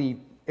causing the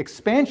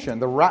expansion,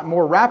 the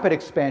more rapid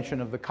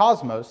expansion of the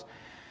cosmos.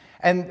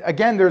 And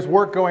again, there's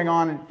work going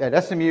on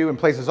at SMU and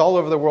places all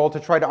over the world to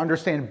try to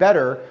understand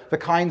better the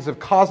kinds of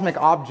cosmic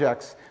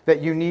objects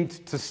that you need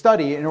to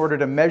study in order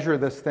to measure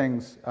this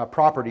thing's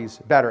properties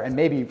better, and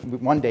maybe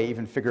one day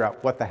even figure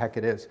out what the heck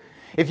it is.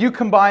 If you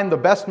combine the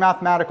best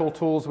mathematical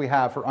tools we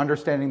have for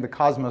understanding the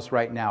cosmos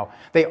right now,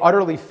 they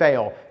utterly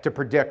fail to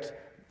predict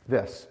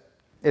this.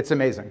 It's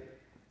amazing.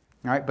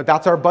 All right? But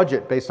that's our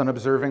budget based on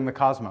observing the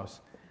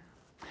cosmos.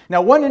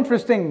 Now, one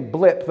interesting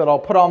blip that I'll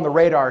put on the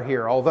radar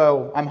here,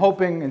 although I'm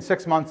hoping in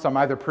 6 months I'm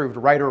either proved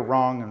right or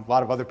wrong, and a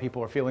lot of other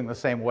people are feeling the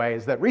same way,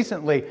 is that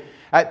recently,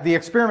 at the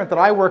experiment that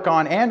I work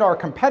on and our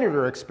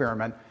competitor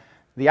experiment,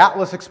 the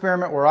ATLAS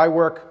experiment where I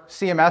work,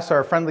 CMS,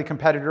 our friendly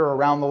competitor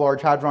around the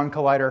Large Hadron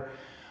Collider,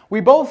 we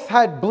both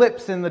had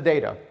blips in the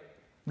data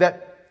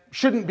that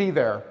shouldn't be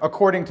there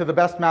according to the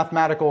best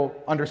mathematical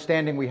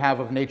understanding we have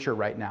of nature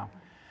right now.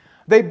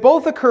 They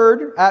both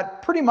occurred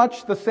at pretty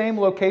much the same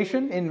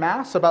location in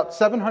mass, about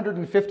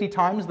 750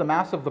 times the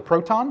mass of the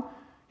proton,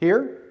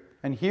 here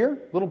and here,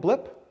 little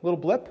blip, little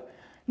blip.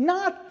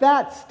 Not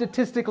that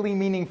statistically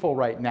meaningful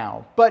right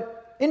now,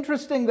 but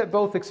interesting that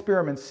both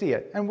experiments see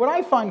it. And what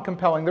I find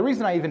compelling, the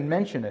reason I even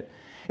mention it,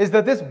 is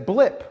that this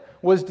blip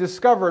was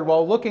discovered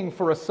while looking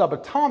for a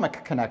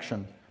subatomic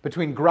connection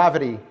between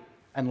gravity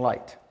and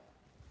light.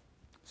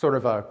 Sort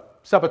of a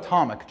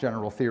subatomic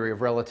general theory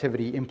of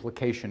relativity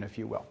implication, if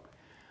you will.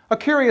 A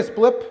curious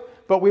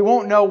blip, but we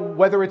won't know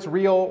whether it's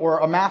real or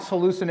a mass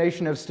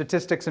hallucination of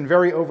statistics and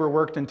very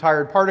overworked and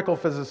tired particle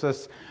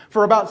physicists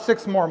for about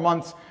 6 more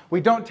months.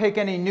 We don't take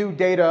any new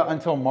data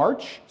until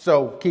March,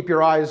 so keep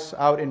your eyes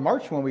out in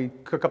March when we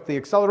cook up the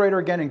accelerator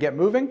again and get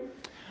moving.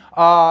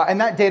 And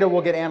that data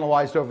will get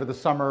analyzed over the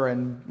summer,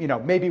 and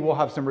maybe we'll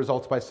have some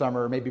results by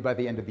summer, or maybe by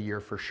the end of the year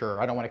for sure.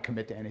 I don't want to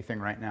commit to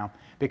anything right now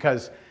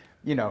because,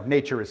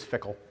 nature is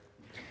fickle.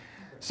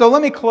 So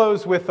let me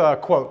close with a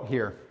quote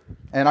here.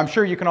 And I'm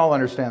sure you can all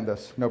understand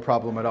this, no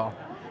problem at all.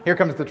 Here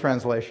comes the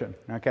translation.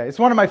 Okay? It's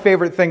one of my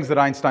favorite things that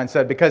Einstein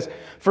said, because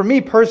for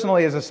me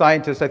personally as a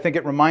scientist, I think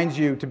it reminds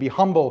you to be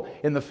humble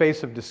in the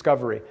face of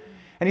discovery.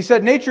 And he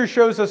said, nature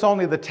shows us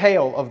only the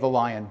tail of the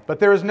lion, but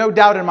there is no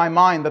doubt in my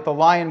mind that the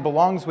lion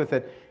belongs with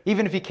it,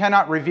 even if he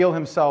cannot reveal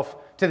himself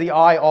to the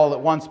eye all at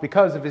once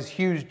because of his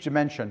huge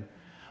dimension.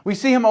 We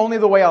see him only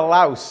the way a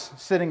louse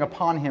sitting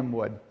upon him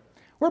would.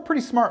 We're a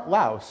pretty smart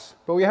louse,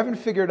 but we haven't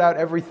figured out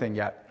everything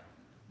yet.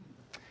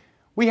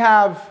 We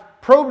have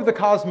probed the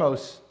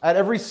cosmos at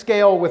every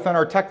scale within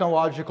our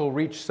technological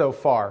reach so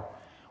far.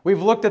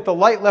 We've looked at the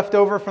light left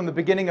over from the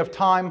beginning of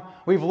time.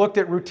 We've looked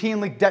at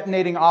routinely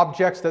detonating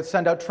objects that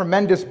send out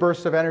tremendous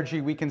bursts of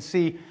energy we can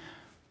see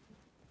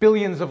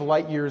billions of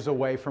light years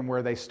away from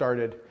where they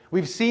started.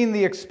 We've seen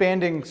the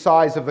expanding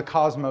size of the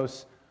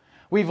cosmos.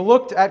 We've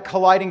looked at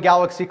colliding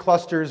galaxy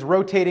clusters,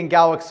 rotating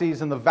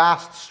galaxies, and the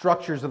vast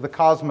structures of the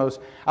cosmos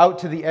out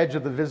to the edge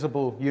of the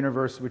visible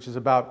universe, which is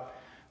about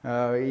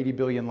 80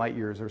 billion light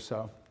years or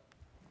so.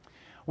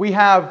 We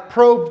have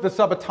probed the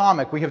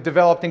subatomic. We have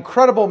developed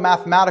incredible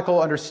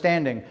mathematical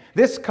understanding.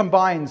 This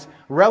combines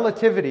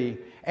relativity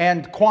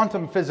and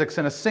quantum physics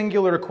in a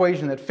singular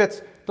equation that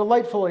fits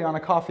delightfully on a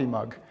coffee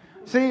mug.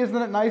 See, isn't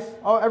it nice?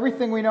 Oh,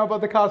 everything we know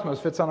about the cosmos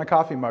fits on a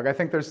coffee mug. I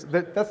think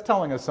that's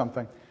telling us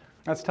something.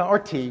 Or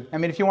tea. I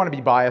mean, if you want to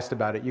be biased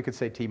about it, you could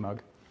say tea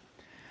mug.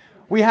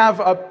 We have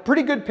a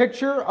pretty good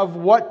picture of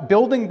what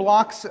building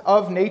blocks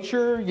of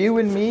nature, you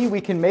and me, we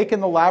can make in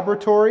the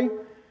laboratory.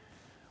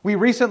 We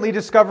recently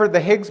discovered the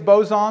Higgs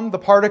boson, the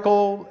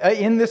particle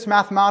in this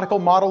mathematical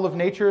model of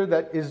nature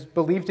that is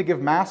believed to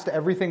give mass to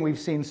everything we've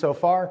seen so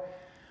far.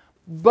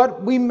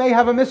 But we may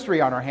have a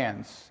mystery on our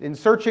hands. In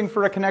searching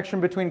for a connection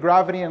between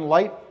gravity and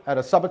light at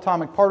a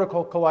subatomic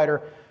particle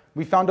collider,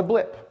 we found a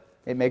blip.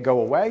 It may go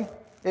away,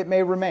 it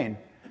may remain.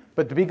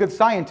 But to be good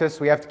scientists,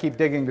 we have to keep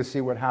digging to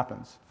see what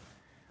happens.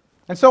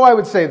 And so I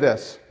would say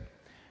this.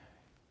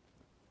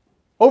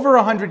 Over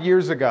 100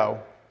 years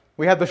ago,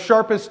 we had the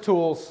sharpest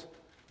tools,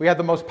 we had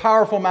the most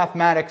powerful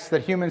mathematics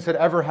that humans had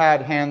ever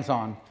had hands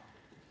on.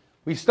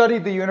 We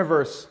studied the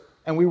universe,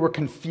 and we were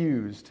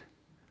confused.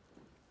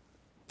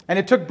 And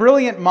it took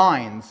brilliant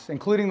minds,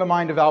 including the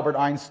mind of Albert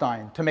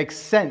Einstein, to make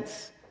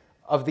sense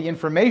of the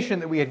information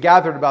that we had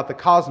gathered about the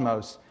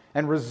cosmos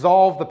and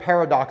resolve the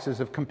paradoxes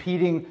of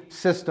competing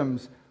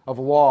systems of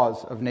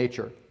laws of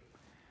nature.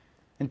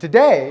 And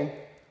today,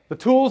 the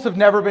tools have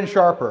never been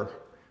sharper.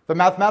 The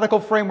mathematical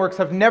frameworks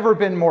have never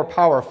been more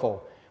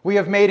powerful. We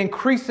have made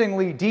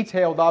increasingly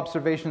detailed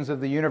observations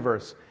of the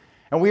universe,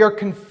 and we are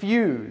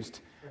confused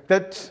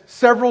that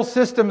several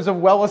systems of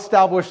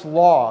well-established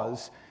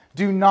laws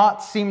do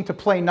not seem to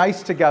play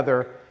nice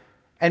together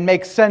and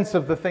make sense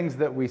of the things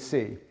that we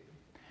see.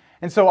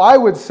 And so I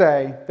would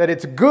say that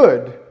it's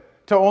good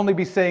to only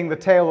be seeing the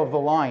tail of the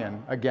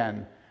lion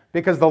again,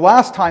 because the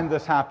last time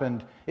this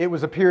happened, it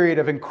was a period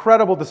of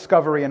incredible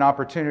discovery and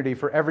opportunity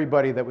for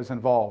everybody that was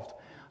involved.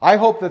 I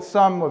hope that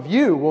some of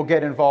you will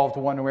get involved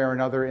one way or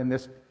another in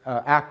this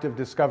act of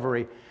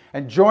discovery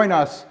and join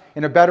us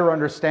in a better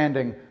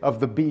understanding of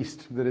the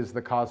beast that is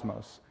the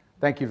cosmos.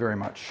 Thank you very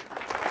much.